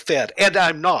talking about the Fed, and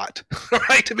I'm not,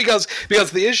 right? Because all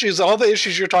the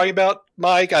issues you're talking about,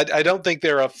 Mike, I don't think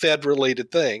they're a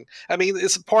Fed-related thing. I mean,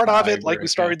 it's part of it, like we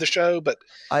started the show, but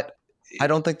I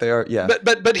don't think they are. Yeah.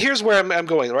 But here's where I'm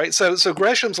going, right? So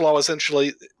Gresham's law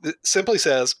essentially simply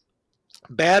says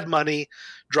bad money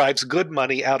drives good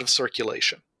money out of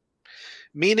circulation,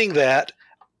 meaning that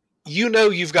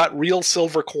you've got real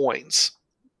silver coins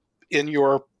in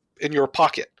your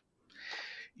pocket.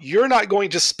 You're not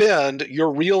going to spend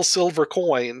your real silver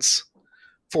coins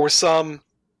for some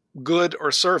good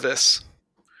or service,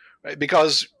 right?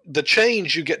 Because the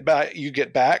change you get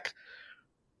back,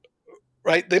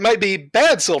 right? They might be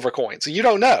bad silver coins, and you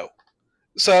don't know.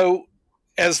 So,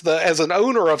 as an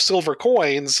owner of silver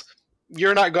coins,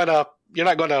 you're not gonna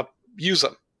use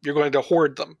them. You're going to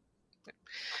hoard them.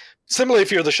 Similarly,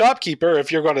 if you're the shopkeeper,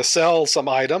 if you're going to sell some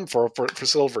item for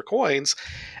silver coins,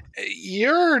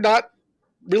 you're not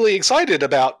really excited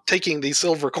about taking these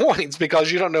silver coins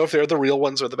because you don't know if they're the real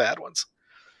ones or the bad ones.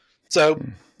 So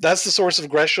that's the source of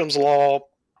Gresham's law.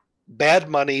 Bad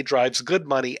money drives good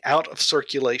money out of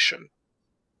circulation.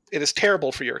 It is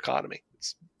terrible for your economy.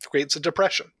 It creates a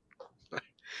depression.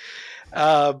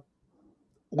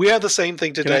 We have the same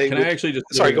thing today. Can I actually just...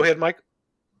 Sorry, go ahead, Mike.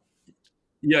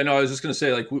 Yeah, no, I was just going to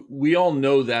say, like, we all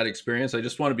know that experience. I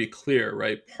just want to be clear,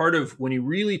 right? Part of when you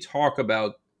really talk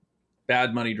about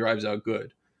bad money drives out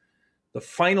good, the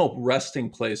final resting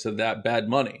place of that bad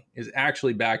money is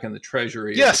actually back in the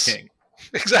treasury of the king.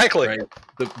 Exactly. Right?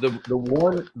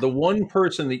 The one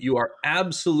person that you are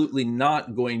absolutely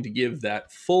not going to give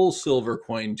that full silver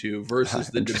coin to versus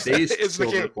the debased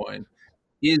silver coin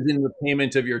is in the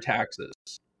payment of your taxes.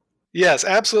 Yes,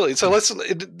 absolutely. So that's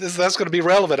going to be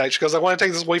relevant, actually, because I want to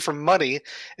take this away from money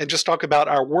and just talk about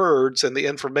our words and the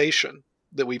information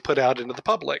that we put out into the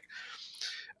public.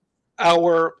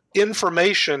 Our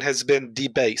information has been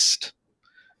debased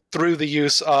through the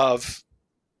use of,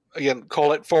 again,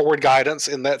 call it forward guidance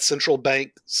in that central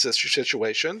bank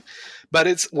situation. But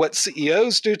it's what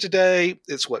CEOs do today.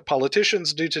 It's what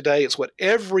politicians do today. It's what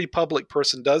every public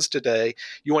person does today.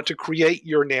 You want to create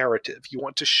your narrative. You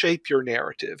want to shape your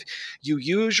narrative. You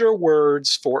use your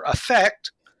words for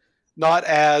effect, not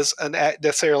as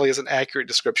necessarily as an accurate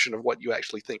description of what you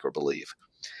actually think or believe.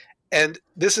 And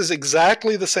this is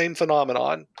exactly the same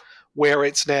phenomenon where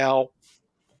it's now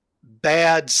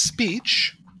bad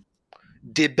speech,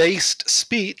 debased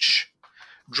speech,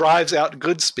 drives out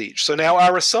good speech. So now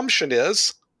our assumption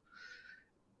is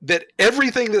that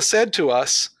everything that's said to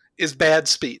us is bad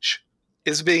speech,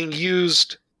 is being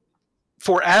used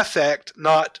for affect,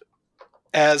 not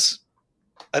as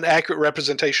an accurate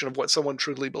representation of what someone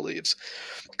truly believes.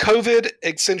 COVID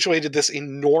accentuated this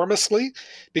enormously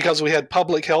because we had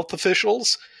public health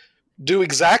officials do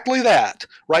exactly that,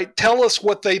 right? Tell us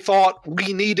what they thought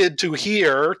we needed to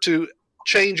hear to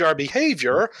change our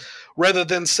behavior rather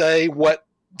than say what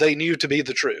they knew to be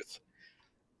the truth.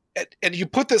 And you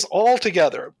put this all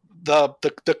together,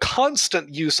 the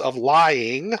constant use of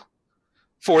lying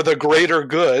for the greater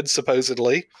good,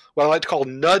 supposedly, what I like to call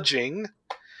nudging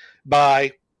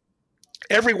by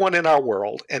everyone in our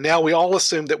world. And now we all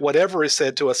assume that whatever is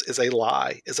said to us is a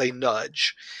lie, is a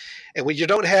nudge. And when you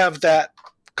don't have that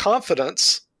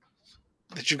confidence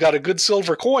that you've got a good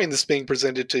silver coin that's being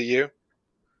presented to you,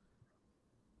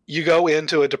 you go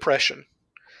into a depression.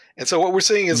 And so what we're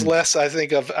seeing is less, I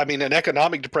think, an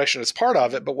economic depression is part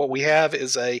of it, but what we have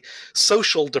is a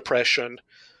social depression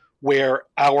where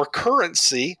our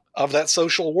currency of that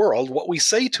social world, what we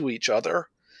say to each other,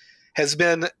 has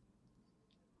been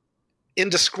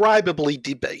indescribably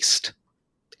debased.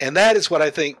 And that is what I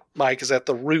think, Mike, is at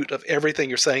the root of everything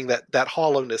you're saying, that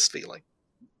hollowness feeling.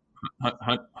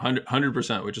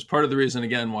 100%, which is part of the reason,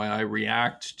 again, why I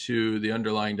react to the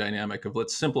underlying dynamic of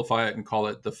let's simplify it and call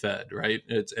it the Fed, right?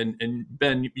 And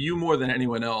Ben, you more than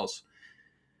anyone else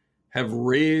have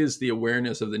raised the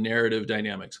awareness of the narrative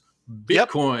dynamics.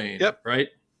 Bitcoin, right?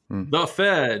 The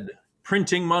Fed,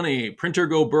 printing money, printer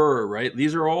go burr, right?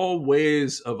 These are all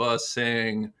ways of us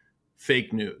saying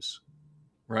fake news,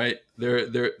 right?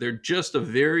 They're just a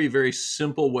very, very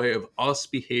simple way of us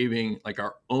behaving like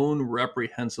our own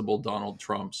reprehensible Donald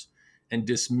Trumps and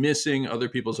dismissing other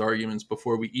people's arguments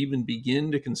before we even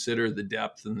begin to consider the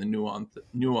depth and the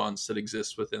nuance that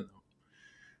exists within them,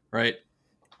 right?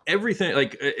 everything,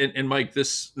 like, and Mike,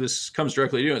 this comes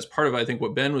directly to you. It's part of, I think,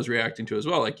 what Ben was reacting to as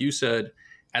well. Like you said,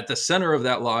 at the center of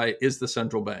that lie is the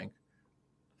central bank.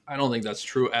 I don't think that's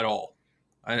true at all.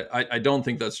 I don't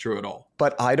think that's true at all.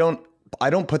 But I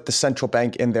don't put the central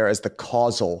bank in there as the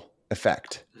causal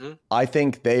effect. Mm-hmm. I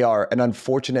think they are an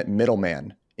unfortunate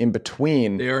middleman in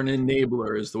between. They are an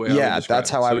enabler, is the way I would describe it. That's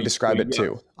how I would describe it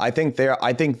too. I think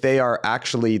they are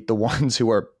actually the ones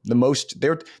who are the most,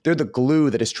 they're the glue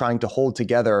that is trying to hold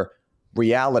together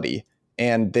reality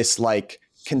and this like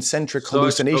concentric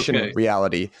hallucination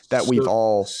reality that we've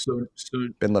all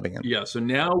been living in. Yeah. So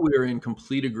now we're in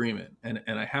complete agreement. And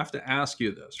I have to ask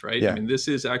you this, right? Yeah. I mean, this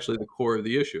is actually the core of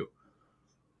the issue.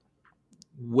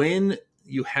 When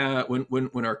you have,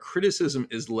 when our criticism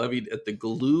is levied at the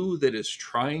glue that is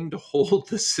trying to hold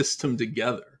the system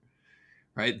together,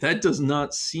 right? That does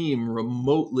not seem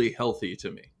remotely healthy to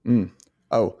me.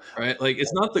 Right? Like,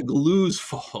 it's not the glue's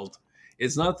fault.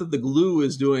 It's not that the glue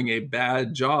is doing a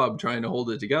bad job trying to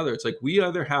hold it together. It's like, we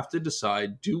either have to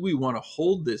decide, do we want to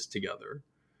hold this together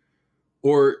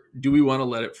or do we want to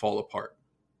let it fall apart?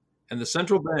 And the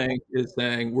central bank is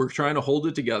saying, we're trying to hold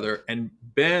it together. And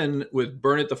Ben with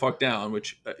burn it the fuck down,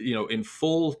 which, in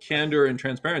full candor and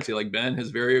transparency, like Ben has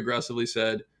very aggressively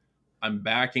said, I'm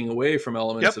backing away from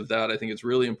elements of that. I think it's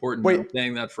really important. I'm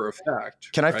saying that for a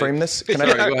fact. Can I frame this? Can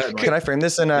I frame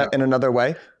this in another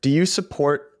way? Do you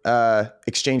support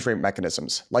exchange rate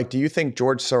mechanisms? Like, do you think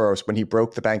George Soros, when he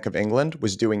broke the Bank of England,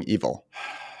 was doing evil?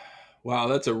 Wow,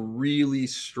 that's a really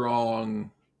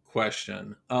strong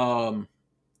question.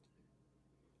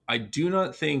 I do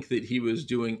not think that he was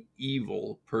doing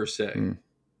evil per se.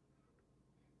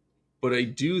 But I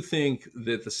do think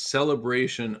that the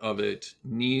celebration of it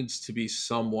needs to be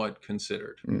somewhat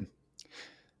considered,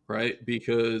 right?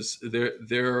 Because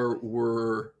there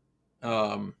were,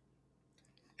 and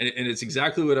it's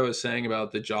exactly what I was saying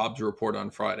about the jobs report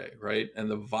on Friday, right? And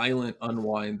the violent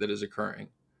unwind that is occurring.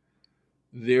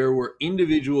 There were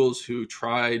individuals who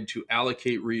tried to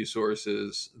allocate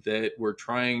resources that were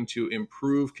trying to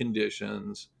improve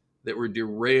conditions that were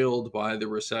derailed by the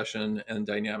recession and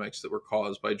dynamics that were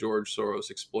caused by George Soros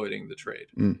exploiting the trade,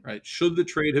 right? Should the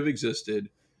trade have existed,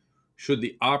 should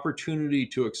the opportunity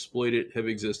to exploit it have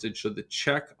existed, should the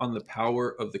check on the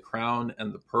power of the crown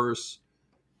and the purse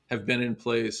have been in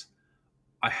place,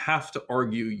 I have to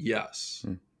argue yes,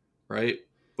 right?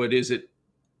 But is it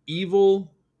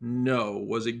evil? No.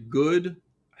 Was it good?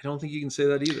 I don't think you can say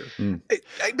that either.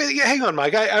 Hang on,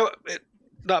 Mike.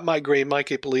 Not Mike Green,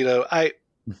 Mike Ippolito.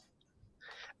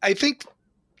 I think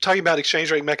talking about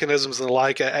exchange rate mechanisms and the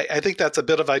like, I think that's a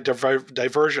bit of a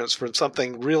divergence from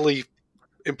something really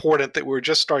important that we're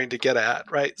just starting to get at,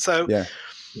 right? So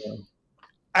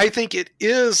I think it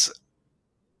is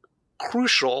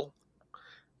crucial,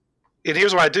 and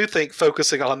here's where I do think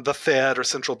focusing on the Fed or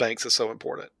central banks is so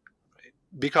important, right?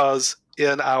 Because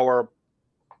in our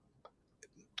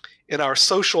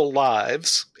social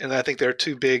lives, and I think there are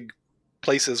two big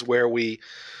places where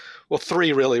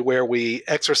three really, where we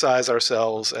exercise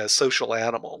ourselves as social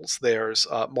animals. There's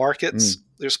markets,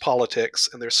 there's politics,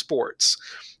 and there's sports.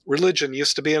 Religion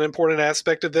used to be an important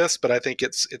aspect of this, but I think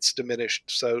it's diminished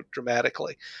so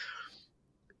dramatically.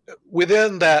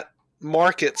 Within that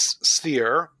markets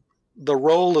sphere, the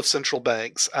role of central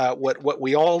banks, what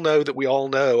we all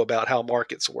know about how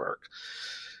markets work,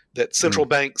 that central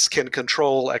banks can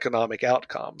control economic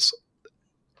outcomes.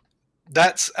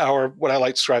 That's what I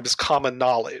like to describe as common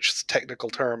knowledge. It's a technical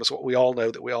term, is what we all know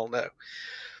that we all know.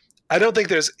 I don't think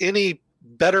there's any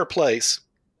better place,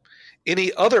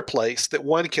 any other place that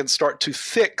one can start to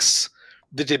fix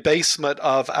the debasement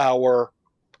of our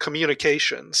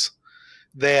communications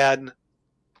than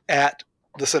at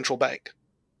the central bank,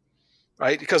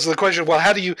 right? Because of the question, well,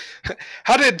 how do you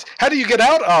get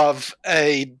out of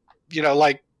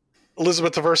like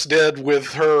Elizabeth I did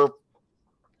with her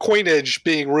coinage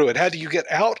being ruined? How do you get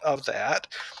out of that?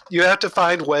 You have to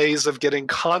find ways of getting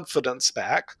confidence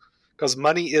back, because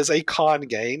money is a con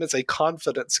game. It's a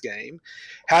confidence game.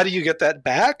 How do you get that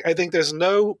back? I think there's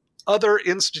no other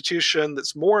institution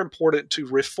that's more important to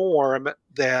reform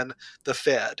than the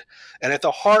Fed. And at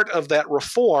the heart of that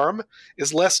reform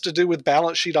is less to do with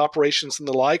balance sheet operations and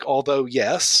the like, although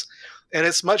yes, and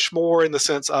it's much more in the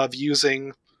sense of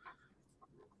using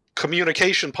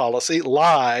communication policy,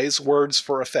 lies, words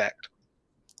for effect.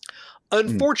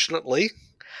 Unfortunately,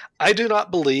 I do not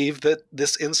believe that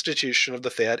this institution of the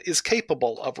Fed is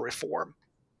capable of reform.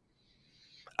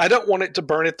 I don't want it to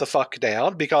burn it the fuck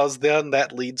down, because then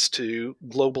that leads to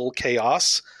global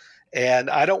chaos, and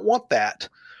I don't want that,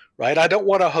 right? I don't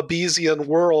want a Hobbesian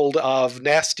world of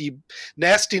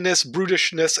nastiness,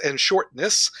 brutishness, and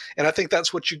shortness, and I think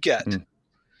that's what you get. Mm.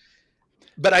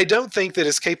 But I don't think that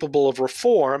it's capable of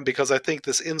reform, because I think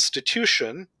this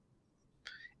institution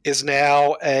is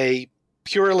now a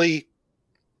purely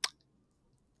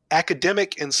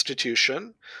academic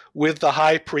institution with the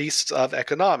high priests of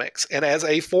economics. And as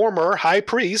a former high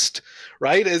priest,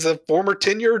 right, as a former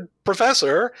tenured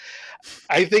professor,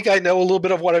 I think I know a little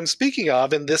bit of what I'm speaking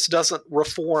of, and this doesn't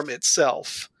reform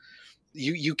itself.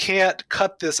 You can't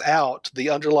cut this out, the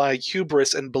underlying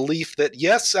hubris and belief that,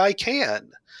 yes, I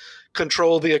can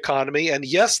control the economy, and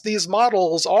yes, these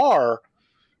models are,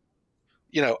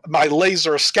 my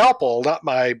laser scalpel, not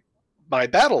my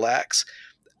battle axe.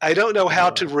 I don't know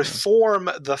how to reform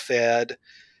the Fed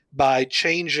by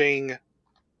changing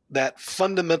that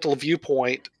fundamental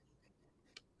viewpoint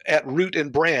at root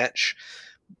and branch.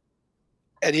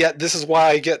 And yet this is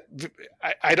why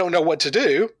I don't know what to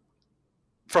do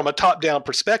from a top-down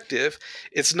perspective.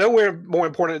 It's nowhere more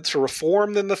important to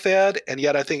reform than the Fed, and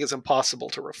yet I think it's impossible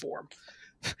to reform.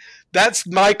 That's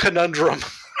my conundrum,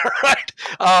 right,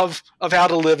 of how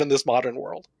to live in this modern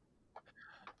world.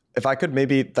 If I could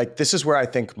maybe, this is where I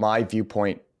think my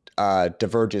viewpoint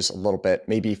diverges a little bit,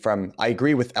 maybe from, I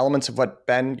agree with elements of what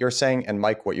Ben, you're saying, and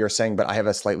Mike, what you're saying, but I have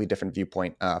a slightly different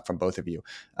viewpoint from both of you.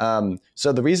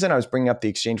 So the reason I was bringing up the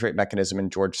exchange rate mechanism in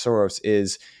George Soros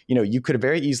is, you could have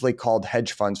very easily called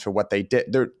hedge funds for what they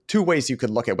did. There are two ways you could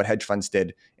look at what hedge funds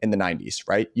did in the 90s,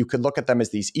 right? You could look at them as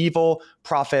these evil,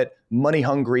 profit,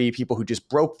 money-hungry people who just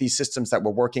broke these systems that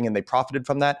were working and they profited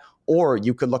from that. Or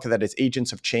you could look at that as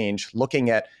agents of change, looking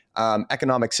at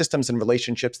economic systems and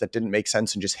relationships that didn't make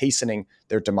sense and just hastening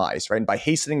their demise, right? And by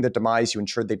hastening their demise, you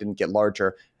ensured they didn't get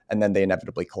larger and then they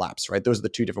inevitably collapse, right? Those are the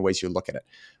two different ways you look at it.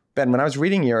 Ben, when I was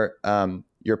reading your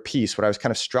piece, what I was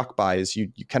kind of struck by is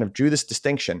you kind of drew this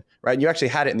distinction, right? And you actually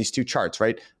had it in these two charts,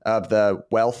 right? Of the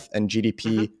wealth and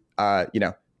GDP,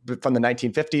 from the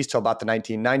 1950s to about the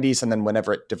 1990s, and then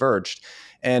whenever it diverged.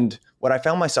 And what I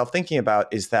found myself thinking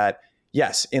about is that,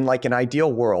 yes, in an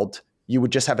ideal world, you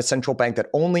would just have a central bank that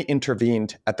only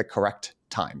intervened at the correct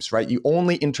times, right? You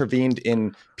only intervened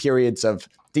in periods of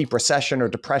deep recession or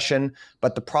depression.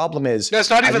 But the problem is, no, it's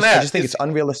not even that. I just think it's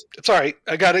unrealistic. Sorry,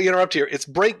 I got to interrupt here. It's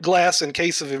break glass in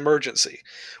case of emergency.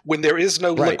 When there is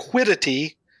no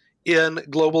liquidity in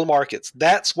global markets,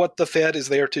 that's what the Fed is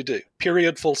there to do.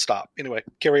 Period. Full stop. Anyway,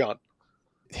 carry on.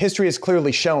 History has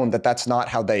clearly shown that that's not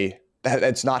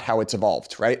how it's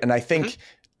evolved, right? And I think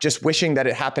just wishing that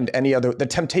it happened the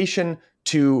temptation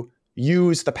to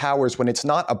use the powers when it's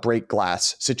not a break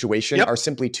glass situation are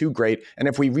simply too great. And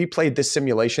if we replayed this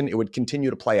simulation, it would continue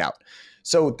to play out.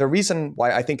 So the reason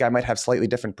why I think I might have slightly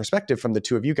different perspective from the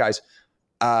two of you guys,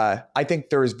 I think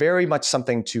there is very much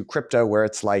something to crypto where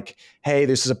it's like, hey,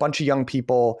 this is a bunch of young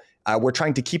people. We're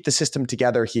trying to keep the system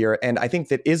together here. And I think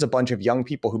that is a bunch of young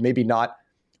people who maybe not,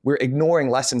 we're ignoring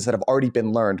lessons that have already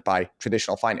been learned by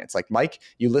traditional finance. Like Mike,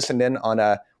 you listened in on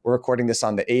we're recording this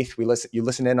on the 8th. You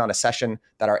listened in on a session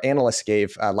that our analyst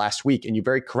gave last week. And you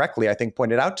very correctly, I think,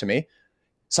 pointed out to me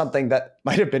something that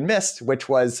might have been missed, which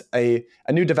was a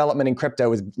new development in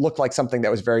crypto looked like something that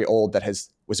was very old that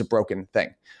was a broken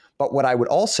thing. But what I would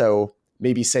also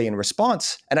maybe say in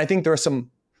response, and I think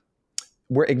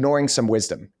we're ignoring some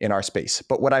wisdom in our space.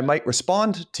 But what I might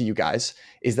respond to you guys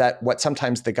is that what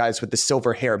sometimes the guys with the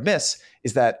silver hair miss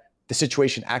is that the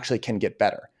situation actually can get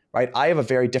better, right? I have a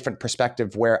very different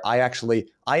perspective where I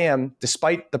am,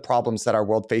 despite the problems that our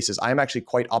world faces, I am actually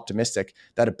quite optimistic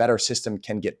that a better system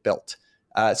can get built.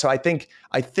 So I think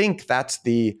that's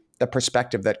the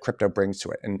perspective that crypto brings to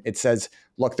it. And it says,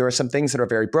 look, there are some things that are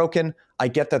very broken. I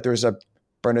get that there's a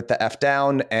burn it the F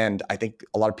down. And I think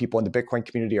a lot of people in the Bitcoin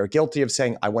community are guilty of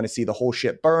saying, I want to see the whole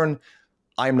shit burn.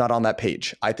 I'm not on that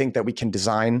page. I think that we can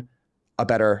design a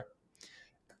better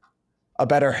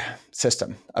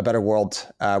system, a better world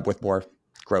with more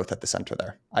growth at the center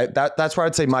there. That's where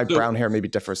I'd say my brown hair maybe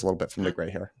differs a little bit from the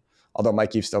gray hair. Although,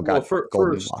 Mike, you've still got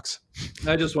golden locks.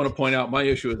 I just want to point out my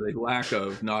issue is a lack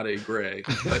of, not a gray.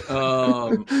 But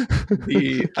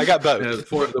I got both.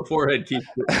 The forehead keeps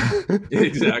it.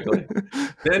 Exactly.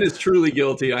 Ben is truly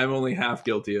guilty. I'm only half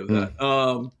guilty of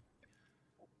that.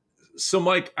 So,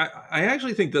 Mike, I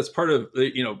actually think that's part of,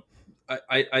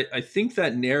 I think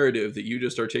that narrative that you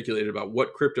just articulated about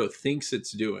what crypto thinks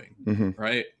it's doing,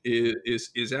 right,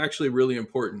 is actually really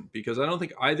important, because I don't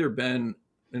think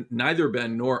neither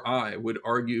Ben nor I would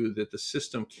argue that the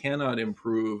system cannot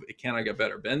improve, it cannot get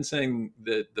better. Ben saying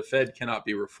that the Fed cannot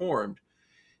be reformed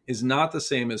is not the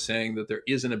same as saying that there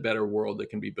isn't a better world that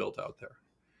can be built out there.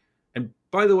 And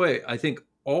by the way, I think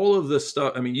all of this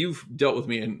stuff, I mean, you've dealt with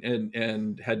me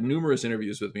and had numerous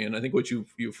interviews with me. And I think what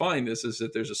you find is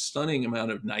that there's a stunning amount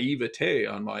of naivete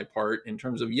on my part in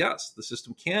terms of, yes, the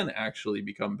system can actually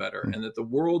become better, and that the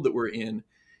world that we're in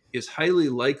is highly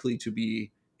likely to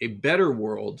be a better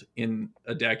world in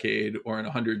a decade or in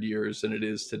 100 years than it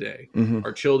is today.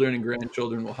 Our children and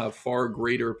grandchildren will have far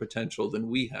greater potential than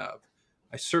we have.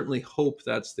 I certainly hope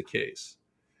that's the case,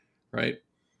 right?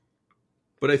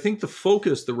 But I think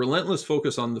the relentless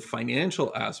focus on the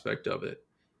financial aspect of it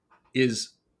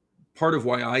is part of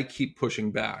why I keep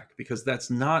pushing back, because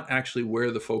that's not actually where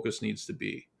the focus needs to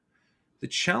be. The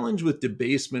challenge with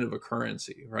debasement of a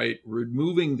currency, right,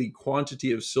 removing the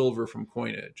quantity of silver from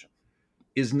coinage,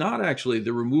 is not actually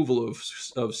the removal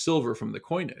of silver from the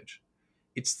coinage.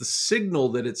 It's the signal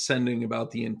that it's sending about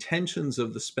the intentions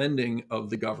of the spending of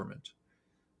the government,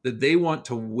 that they want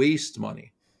to waste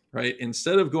money. Right?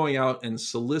 Instead of going out and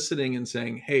soliciting and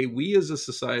saying, hey, we as a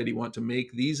society want to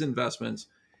make these investments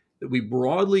that we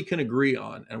broadly can agree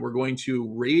on, and we're going to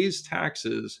raise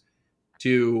taxes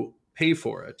to pay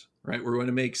for it, right? We're going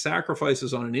to make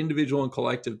sacrifices on an individual and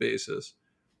collective basis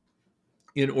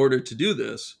in order to do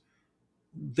this.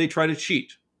 They try to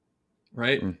cheat,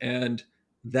 right? And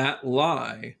that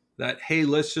lie that, hey,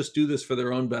 let's just do this for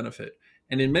their own benefit.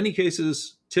 And in many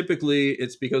cases, typically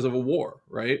it's because of a war,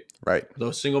 right? Right.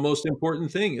 The single most important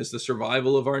thing is the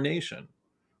survival of our nation.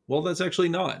 Well, that's actually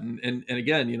not. And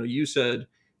again, you said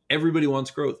everybody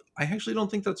wants growth. I actually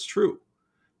don't think that's true.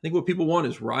 I think what people want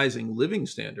is rising living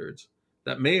standards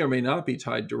that may or may not be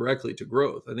tied directly to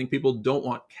growth. I think people don't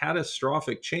want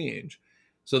catastrophic change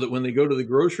so that when they go to the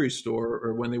grocery store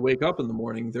or when they wake up in the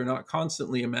morning, they're not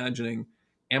constantly imagining,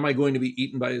 am I going to be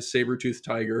eaten by a saber-toothed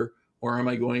tiger, or am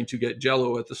I going to get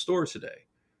Jell-O at the store today?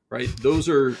 Right? Those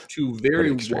are two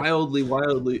very wildly,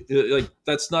 like,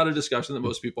 that's not a discussion that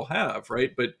most people have,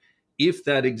 right? But if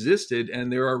that existed,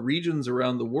 and there are regions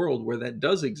around the world where that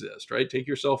does exist, right? Take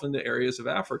yourself into areas of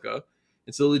Africa.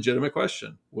 It's a legitimate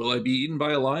question. Will I be eaten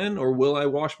by a lion, or will I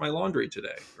wash my laundry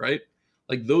today? Right?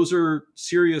 Like, those are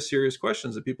serious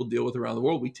questions that people deal with around the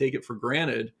world. We take it for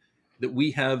granted that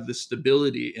we have the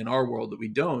stability in our world that we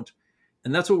don't.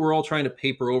 And that's what we're all trying to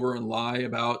paper over and lie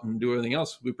about and do everything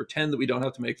else. We pretend that we don't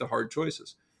have to make the hard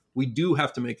choices. We do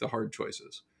have to make the hard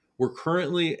choices. We're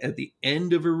currently at the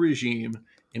end of a regime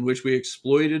in which we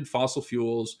exploited fossil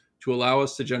fuels to allow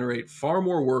us to generate far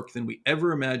more work than we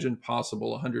ever imagined possible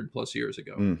 100 plus years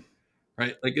ago.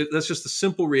 Right? Like, that's just the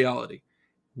simple reality.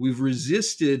 We've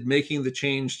resisted making the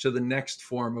change to the next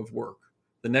form of work,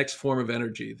 the next form of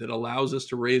energy that allows us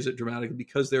to raise it dramatically,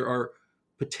 because there are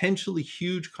potentially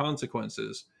huge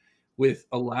consequences with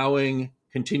allowing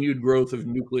continued growth of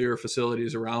nuclear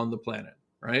facilities around the planet,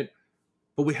 right?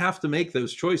 But we have to make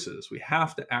those choices. We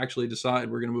have to actually decide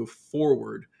we're going to move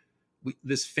forward.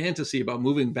 This fantasy about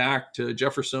moving back to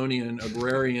Jeffersonian,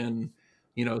 agrarian,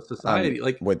 society,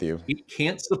 I'm with you. It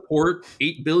can't support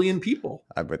 8 billion people.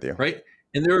 I'm with you. Right?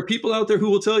 And there are people out there who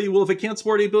will tell you, well, if it can't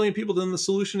support 8 billion people, then the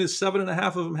solution is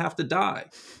 7.5 of them have to die.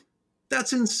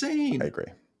 That's insane. I agree.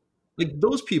 Like,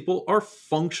 those people are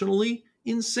functionally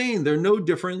insane. They're no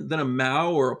different than a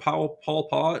Mao or a Pol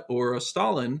Pot or a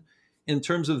Stalin in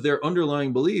terms of their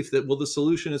underlying belief that, well, the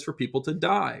solution is for people to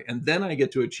die, and then I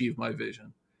get to achieve my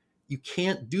vision. You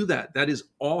can't do that. That is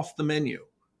off the menu,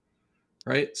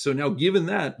 right? So now, given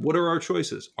that, what are our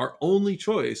choices? Our only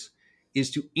choice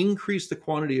is to increase the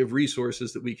quantity of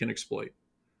resources that we can exploit.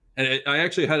 And I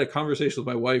actually had a conversation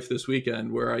with my wife this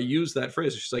weekend where I used that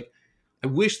phrase. She's like, I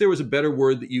wish there was a better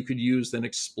word that you could use than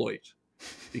exploit,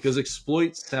 because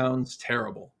exploit sounds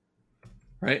terrible,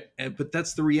 right? But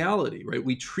that's the reality, right?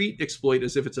 We treat exploit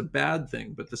as if it's a bad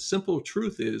thing, but the simple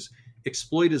truth is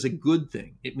exploit is a good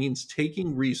thing. It means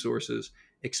taking resources,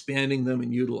 expanding them,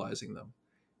 and utilizing them.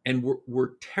 And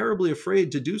we're terribly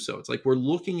afraid to do so. It's like we're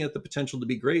looking at the potential to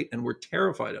be great, and we're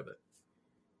terrified of it.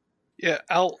 Yeah,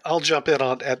 I'll jump in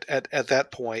on at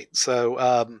that point.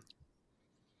 So,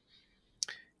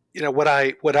 what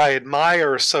I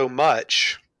admire so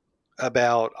much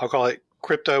about, I'll call it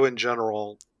crypto in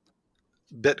general,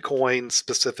 Bitcoin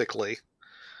specifically,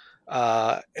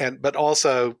 but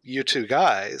also you two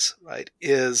guys, right,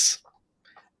 is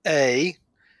a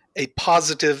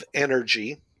positive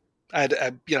energy.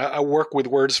 I work with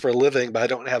words for a living, but I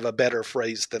don't have a better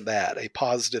phrase than that. A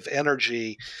positive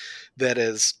energy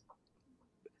that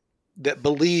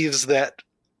believes that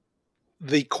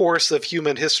the course of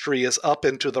human history is up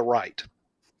and to the right.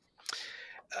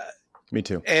 Me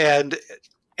too. And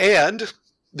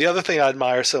the other thing I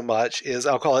admire so much is,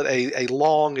 I'll call it a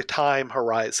long time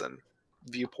horizon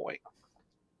viewpoint.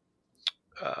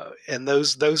 And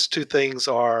those two things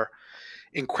are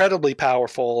incredibly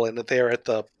powerful, and that they're at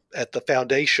the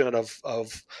foundation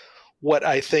of what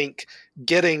I think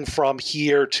getting from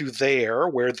here to there,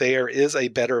 where there is a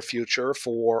better future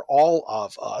for all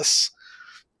of us,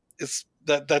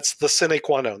 that's the sine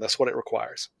qua non. That's what it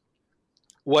requires.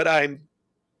 What I'm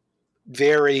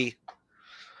very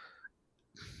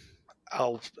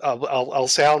I'll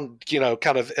sound,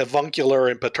 kind of avuncular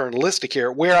and paternalistic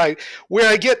here. Where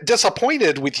I get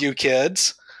disappointed with you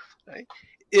kids, right,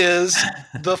 is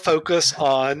the focus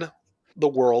on the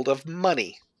world of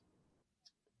money.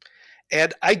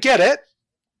 And I get it.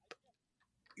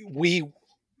 We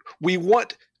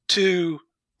want to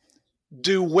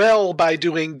do well by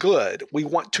doing good. We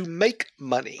want to make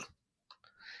money.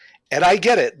 And I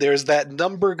get it. There's that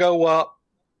number go up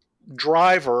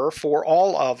driver for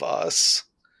all of us.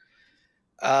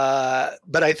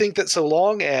 But I think that so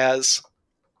long as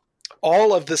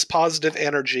all of this positive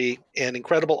energy and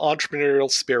incredible entrepreneurial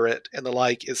spirit and the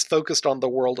like is focused on the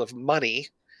world of money,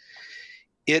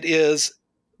 it is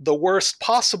the worst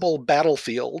possible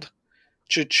battlefield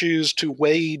to choose to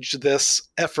wage this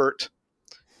effort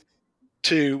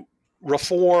to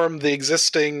reform the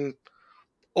existing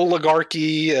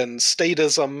oligarchy and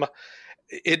statism.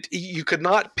 You could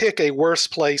not pick a worse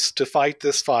place to fight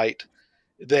this fight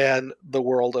than the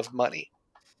world of money.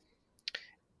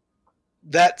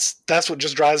 That's what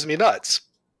just drives me nuts,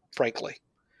 frankly.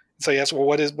 So yes, well,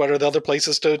 what are the other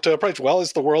places to approach? Well,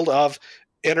 it's the world of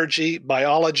energy,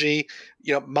 biology.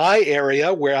 My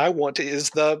area where I want to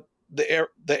is the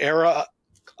era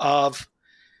of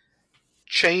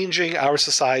changing our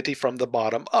society from the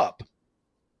bottom up.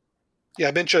 Yeah,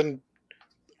 I mentioned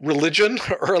religion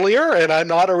earlier, and I'm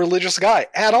not a religious guy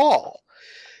at all.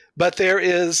 But there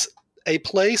is a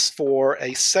place for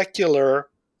a secular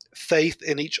faith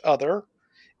in each other,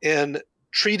 in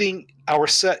treating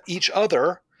each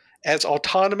other as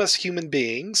autonomous human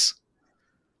beings,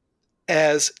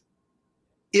 as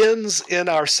ends in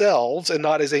ourselves and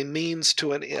not as a means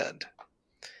to an end.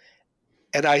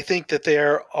 And I think that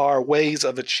there are ways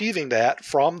of achieving that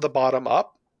from the bottom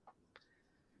up.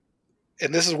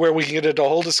 And this is where we can get into a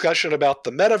whole discussion about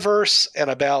the metaverse and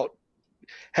about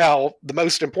how the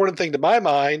most important thing to my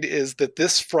mind is that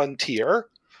this frontier,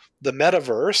 the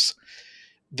metaverse,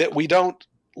 that we don't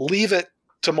leave it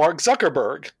to Mark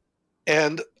Zuckerberg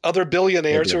and other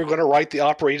billionaires who are going to write the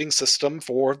operating system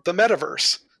for the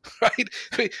metaverse, right?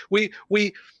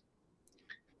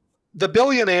 The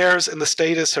billionaires and the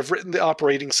statists have written the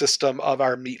operating system of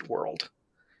our meat world.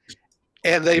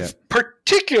 And they've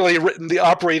particularly written the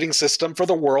operating system for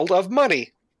the world of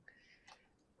money.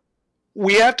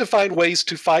 We have to find ways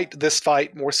to fight this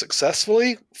fight more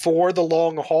successfully for the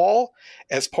long haul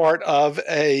as part of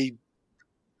a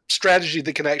strategy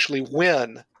that can actually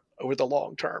win over the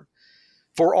long term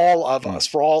for all of us,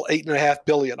 for all 8.5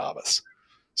 billion of us.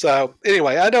 So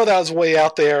anyway, I know that was way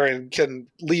out there and can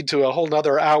lead to a whole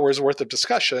nother hour's worth of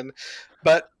discussion,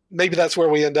 but maybe that's where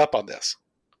we end up on this.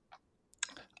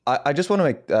 I just want to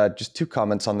make just two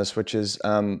comments on this, which is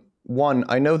one,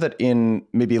 I know that in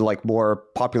maybe like more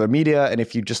popular media, and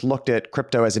if you just looked at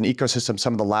crypto as an ecosystem,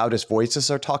 some of the loudest voices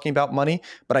are talking about money,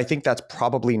 but I think that's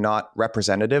probably not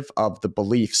representative of the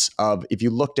beliefs of, if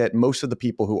you looked at most of the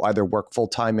people who either work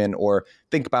full-time in or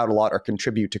think about a lot or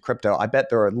contribute to crypto, I bet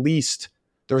there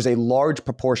is a large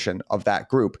proportion of that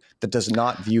group that does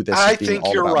not view this as being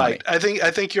all about money. I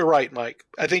think you're right, Mike.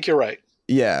 I think you're right.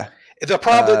 Yeah. The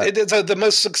problem, the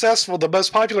most successful, the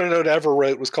most popular note I ever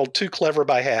wrote was called Too Clever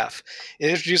by Half. It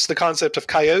introduced the concept of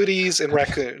coyotes and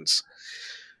raccoons.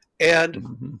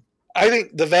 And I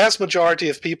think the vast majority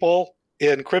of people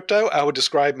in crypto, I would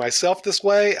describe myself this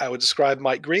way, I would describe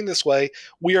Mike Green this way,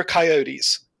 we are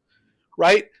coyotes,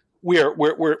 right?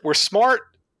 We're smart.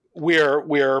 I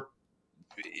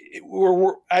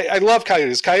love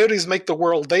coyotes. Coyotes make the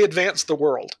world, they advance the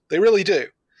world. They really do.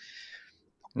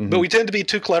 But we tend to be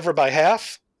too clever by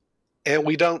half, and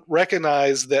we don't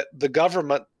recognize that the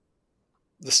government,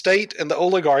 the state, and the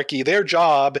oligarchy, their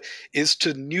job is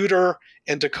to neuter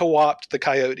and to co-opt the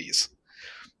coyotes.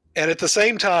 And at the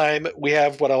same time, we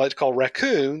have what I like to call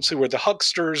raccoons, who are the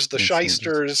hucksters, the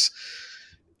shysters.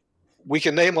 We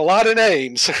can name a lot of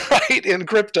names, right, in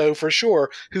crypto for sure,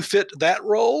 who fit that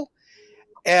role.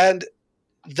 And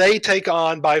they take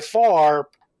on by far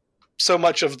so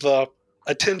much of the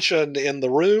attention in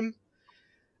the room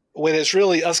when it's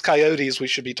really us coyotes we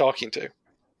should be talking to.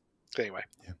 Anyway.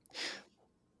 Yeah.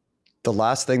 The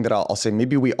last thing that I'll say,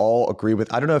 maybe we all agree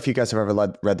with, I don't know if you guys have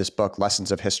ever read this book,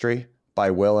 Lessons of History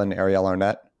by Will and Ariel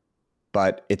Arnett.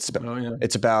 but it's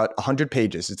about 100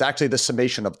 pages. It's actually the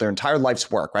summation of their entire life's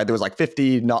work, right? There was like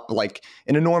 50, not like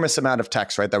an enormous amount of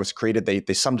text, right, that was created.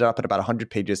 They summed it up at about 100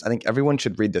 pages. I think everyone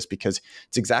should read this because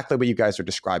it's exactly what you guys are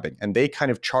describing. And they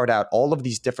kind of chart out all of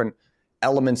these different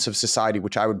elements of society,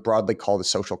 which I would broadly call the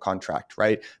social contract,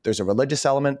 right? There's a religious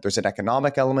element, there's an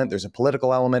economic element, there's a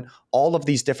political element, all of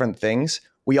these different things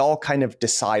we all kind of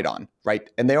decide on, right?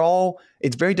 And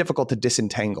it's very difficult to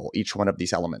disentangle each one of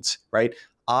these elements, right?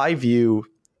 I view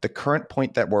the current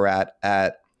point that we're at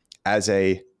as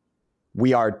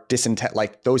we are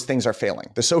like those things are failing.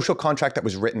 The social contract that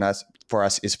was written for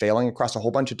us is failing across a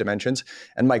whole bunch of dimensions.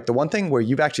 And Mike, the one thing where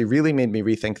you've actually really made me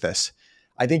rethink this,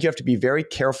 I think you have to be very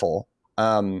careful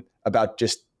about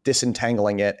just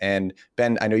disentangling it. And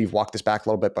Ben, I know you've walked this back a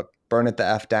little bit, but burn it the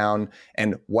F down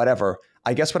and whatever.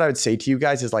 I guess what I would say to you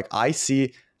guys is like, I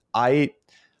see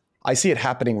it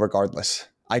happening regardless.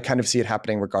 I kind of see it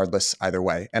happening regardless either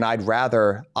way. And I'd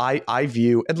rather, I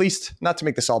view, at least not to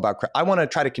make this all about, I want to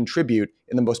try to contribute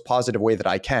in the most positive way that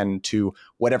I can to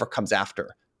whatever comes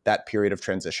after that period of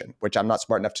transition, which I'm not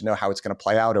smart enough to know how it's going to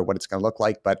play out or what it's going to look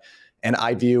like. And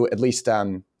I view at least,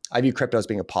 I view crypto as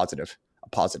being a positive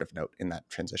note in that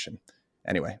transition.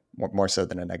 Anyway, more so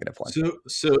than a negative one.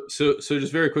 So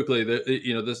just very quickly,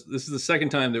 this is the second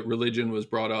time that religion was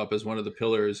brought up as one of the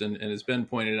pillars, and as Ben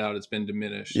pointed out, it's been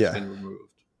diminished, it's been removed,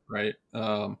 right?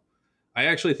 I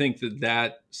actually think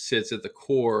that sits at the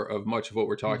core of much of what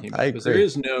we're talking about, because there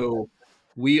is no,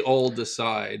 we all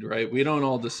decide, right? We don't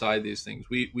all decide these things.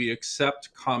 We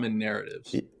accept common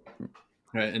narratives,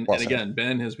 right? And again,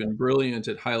 Ben has been brilliant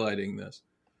at highlighting this.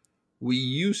 We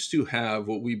used to have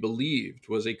what we believed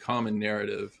was a common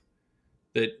narrative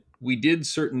that we did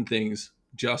certain things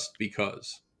just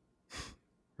because,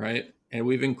 right? And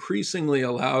we've increasingly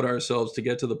allowed ourselves to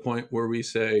get to the point where we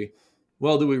say,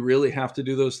 well, do we really have to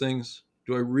do those things?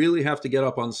 Do I really have to get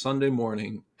up on Sunday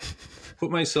morning,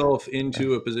 put myself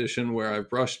into a position where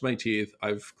I've brushed my teeth,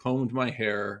 I've combed my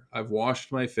hair, I've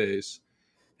washed my face,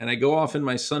 and I go off in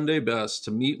my Sunday best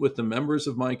to meet with the members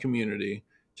of my community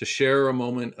to share a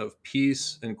moment of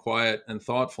peace and quiet and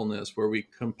thoughtfulness where we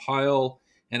compile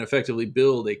and effectively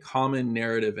build a common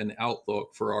narrative and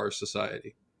outlook for our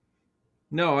society?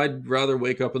 No, I'd rather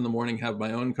wake up in the morning, have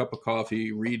my own cup of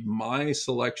coffee, read my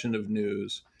selection of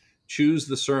news, choose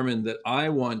the sermon that I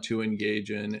want to engage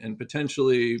in, and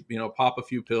potentially, pop a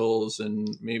few pills and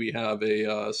maybe have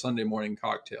a Sunday morning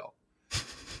cocktail,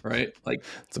 right? Like,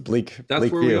 it's a bleak that's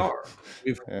where view. we are.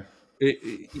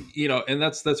 And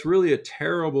that's really a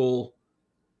terrible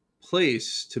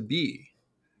place to be.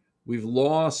 We've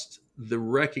lost the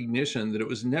recognition that it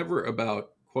was never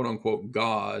about quote unquote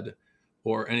God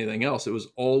or anything else. It was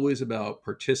always about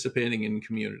participating in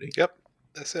community. Yep.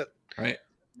 That's it. Right.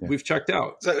 Yeah. We've checked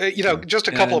out. So, just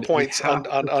a couple of points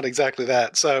on exactly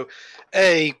that. So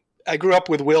I grew up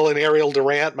with Will and Ariel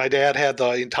Durant. My dad had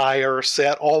the entire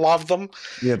set, all of them.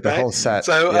 Yeah, the whole set.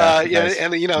 So, nice.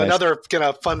 And nice. Another kind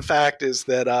of fun fact is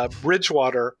that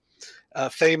Bridgewater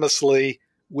famously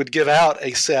would give out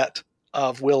a set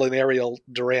of Will and Ariel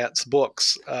Durant's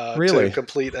books to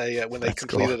complete when they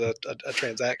completed a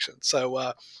transaction.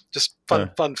 So, just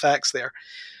fun facts there.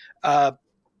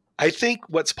 I think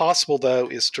what's possible, though,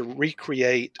 is to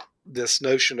recreate this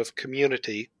notion of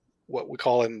community, what we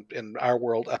call in our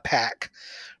world a pack,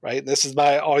 right? And this is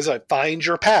always find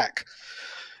your pack.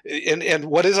 And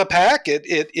what is a pack?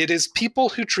 It is people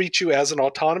who treat you as an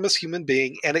autonomous human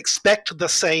being and expect the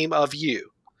same of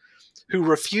you, who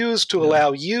refuse to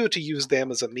allow you to use them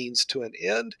as a means to an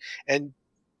end, and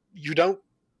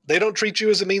they don't treat you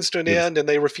as a means to an end, and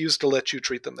they refuse to let you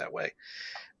treat them that way.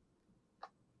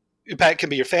 Your pack can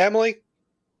be your family,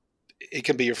 it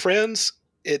can be your friends.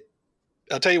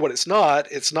 I'll tell you what it's not.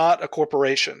 It's not a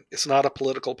corporation. It's not a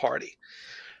political party.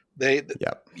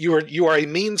 You are a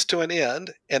means to an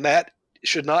end, and that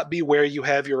should not be where you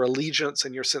have your allegiance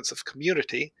and your sense of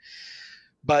community.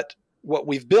 But what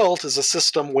we've built is a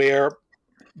system where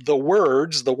the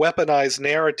words, the weaponized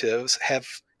narratives, have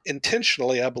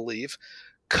intentionally, I believe,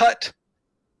 cut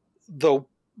the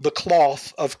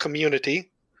cloth of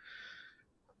community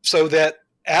so that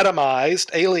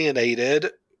atomized,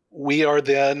 alienated, we are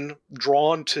then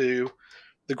drawn to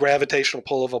the gravitational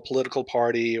pull of a political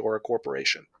party or a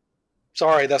corporation.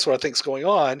 Sorry, that's what I think is going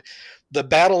on. The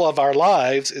battle of our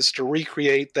lives is to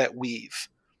recreate that weave,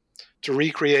 to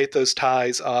recreate those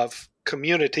ties of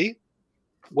community,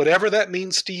 whatever that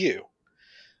means to you.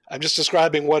 I'm just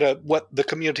describing what the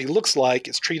community looks like.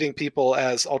 It's treating people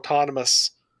as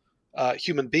autonomous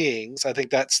human beings. I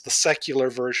think that's the secular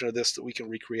version of this that we can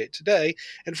recreate today.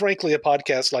 And frankly, a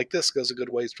podcast like this goes a good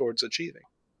ways towards achieving.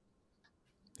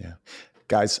 Yeah.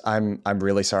 Guys, I'm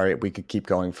really sorry. We could keep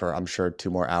going for, I'm sure, 2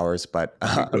 more hours, but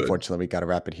unfortunately we got to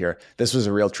wrap it here. This was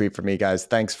a real treat for me, guys.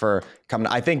 Thanks for coming.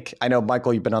 I know,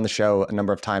 Michael, you've been on the show a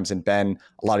number of times, and Ben,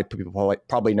 a lot of people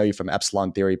probably know you from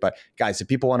Epsilon Theory, but guys, if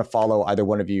people want to follow either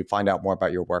one of you, find out more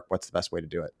about your work, what's the best way to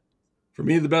do it? For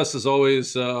me, the best is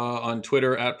always on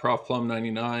Twitter at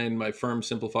ProfPlum99. My firm,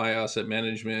 Simplify Asset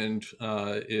Management,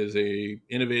 is a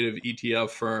innovative ETF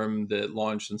firm that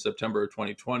launched in September of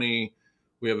 2020.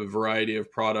 We have a variety of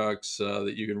products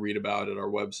that you can read about at our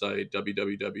website,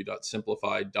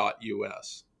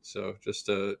 www.simplify.us. So just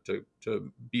to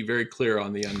be very clear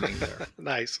on the ending there.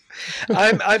 Nice.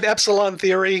 I'm Epsilon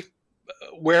Theory,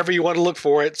 wherever you want to look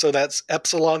for it. So that's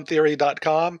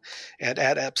epsilontheory.com and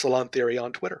at Epsilon Theory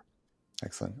on Twitter.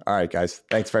 Excellent. All right, guys.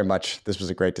 Thanks very much. This was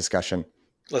a great discussion.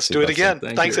 Let's do it again.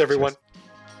 Thanks, everyone. Cheers.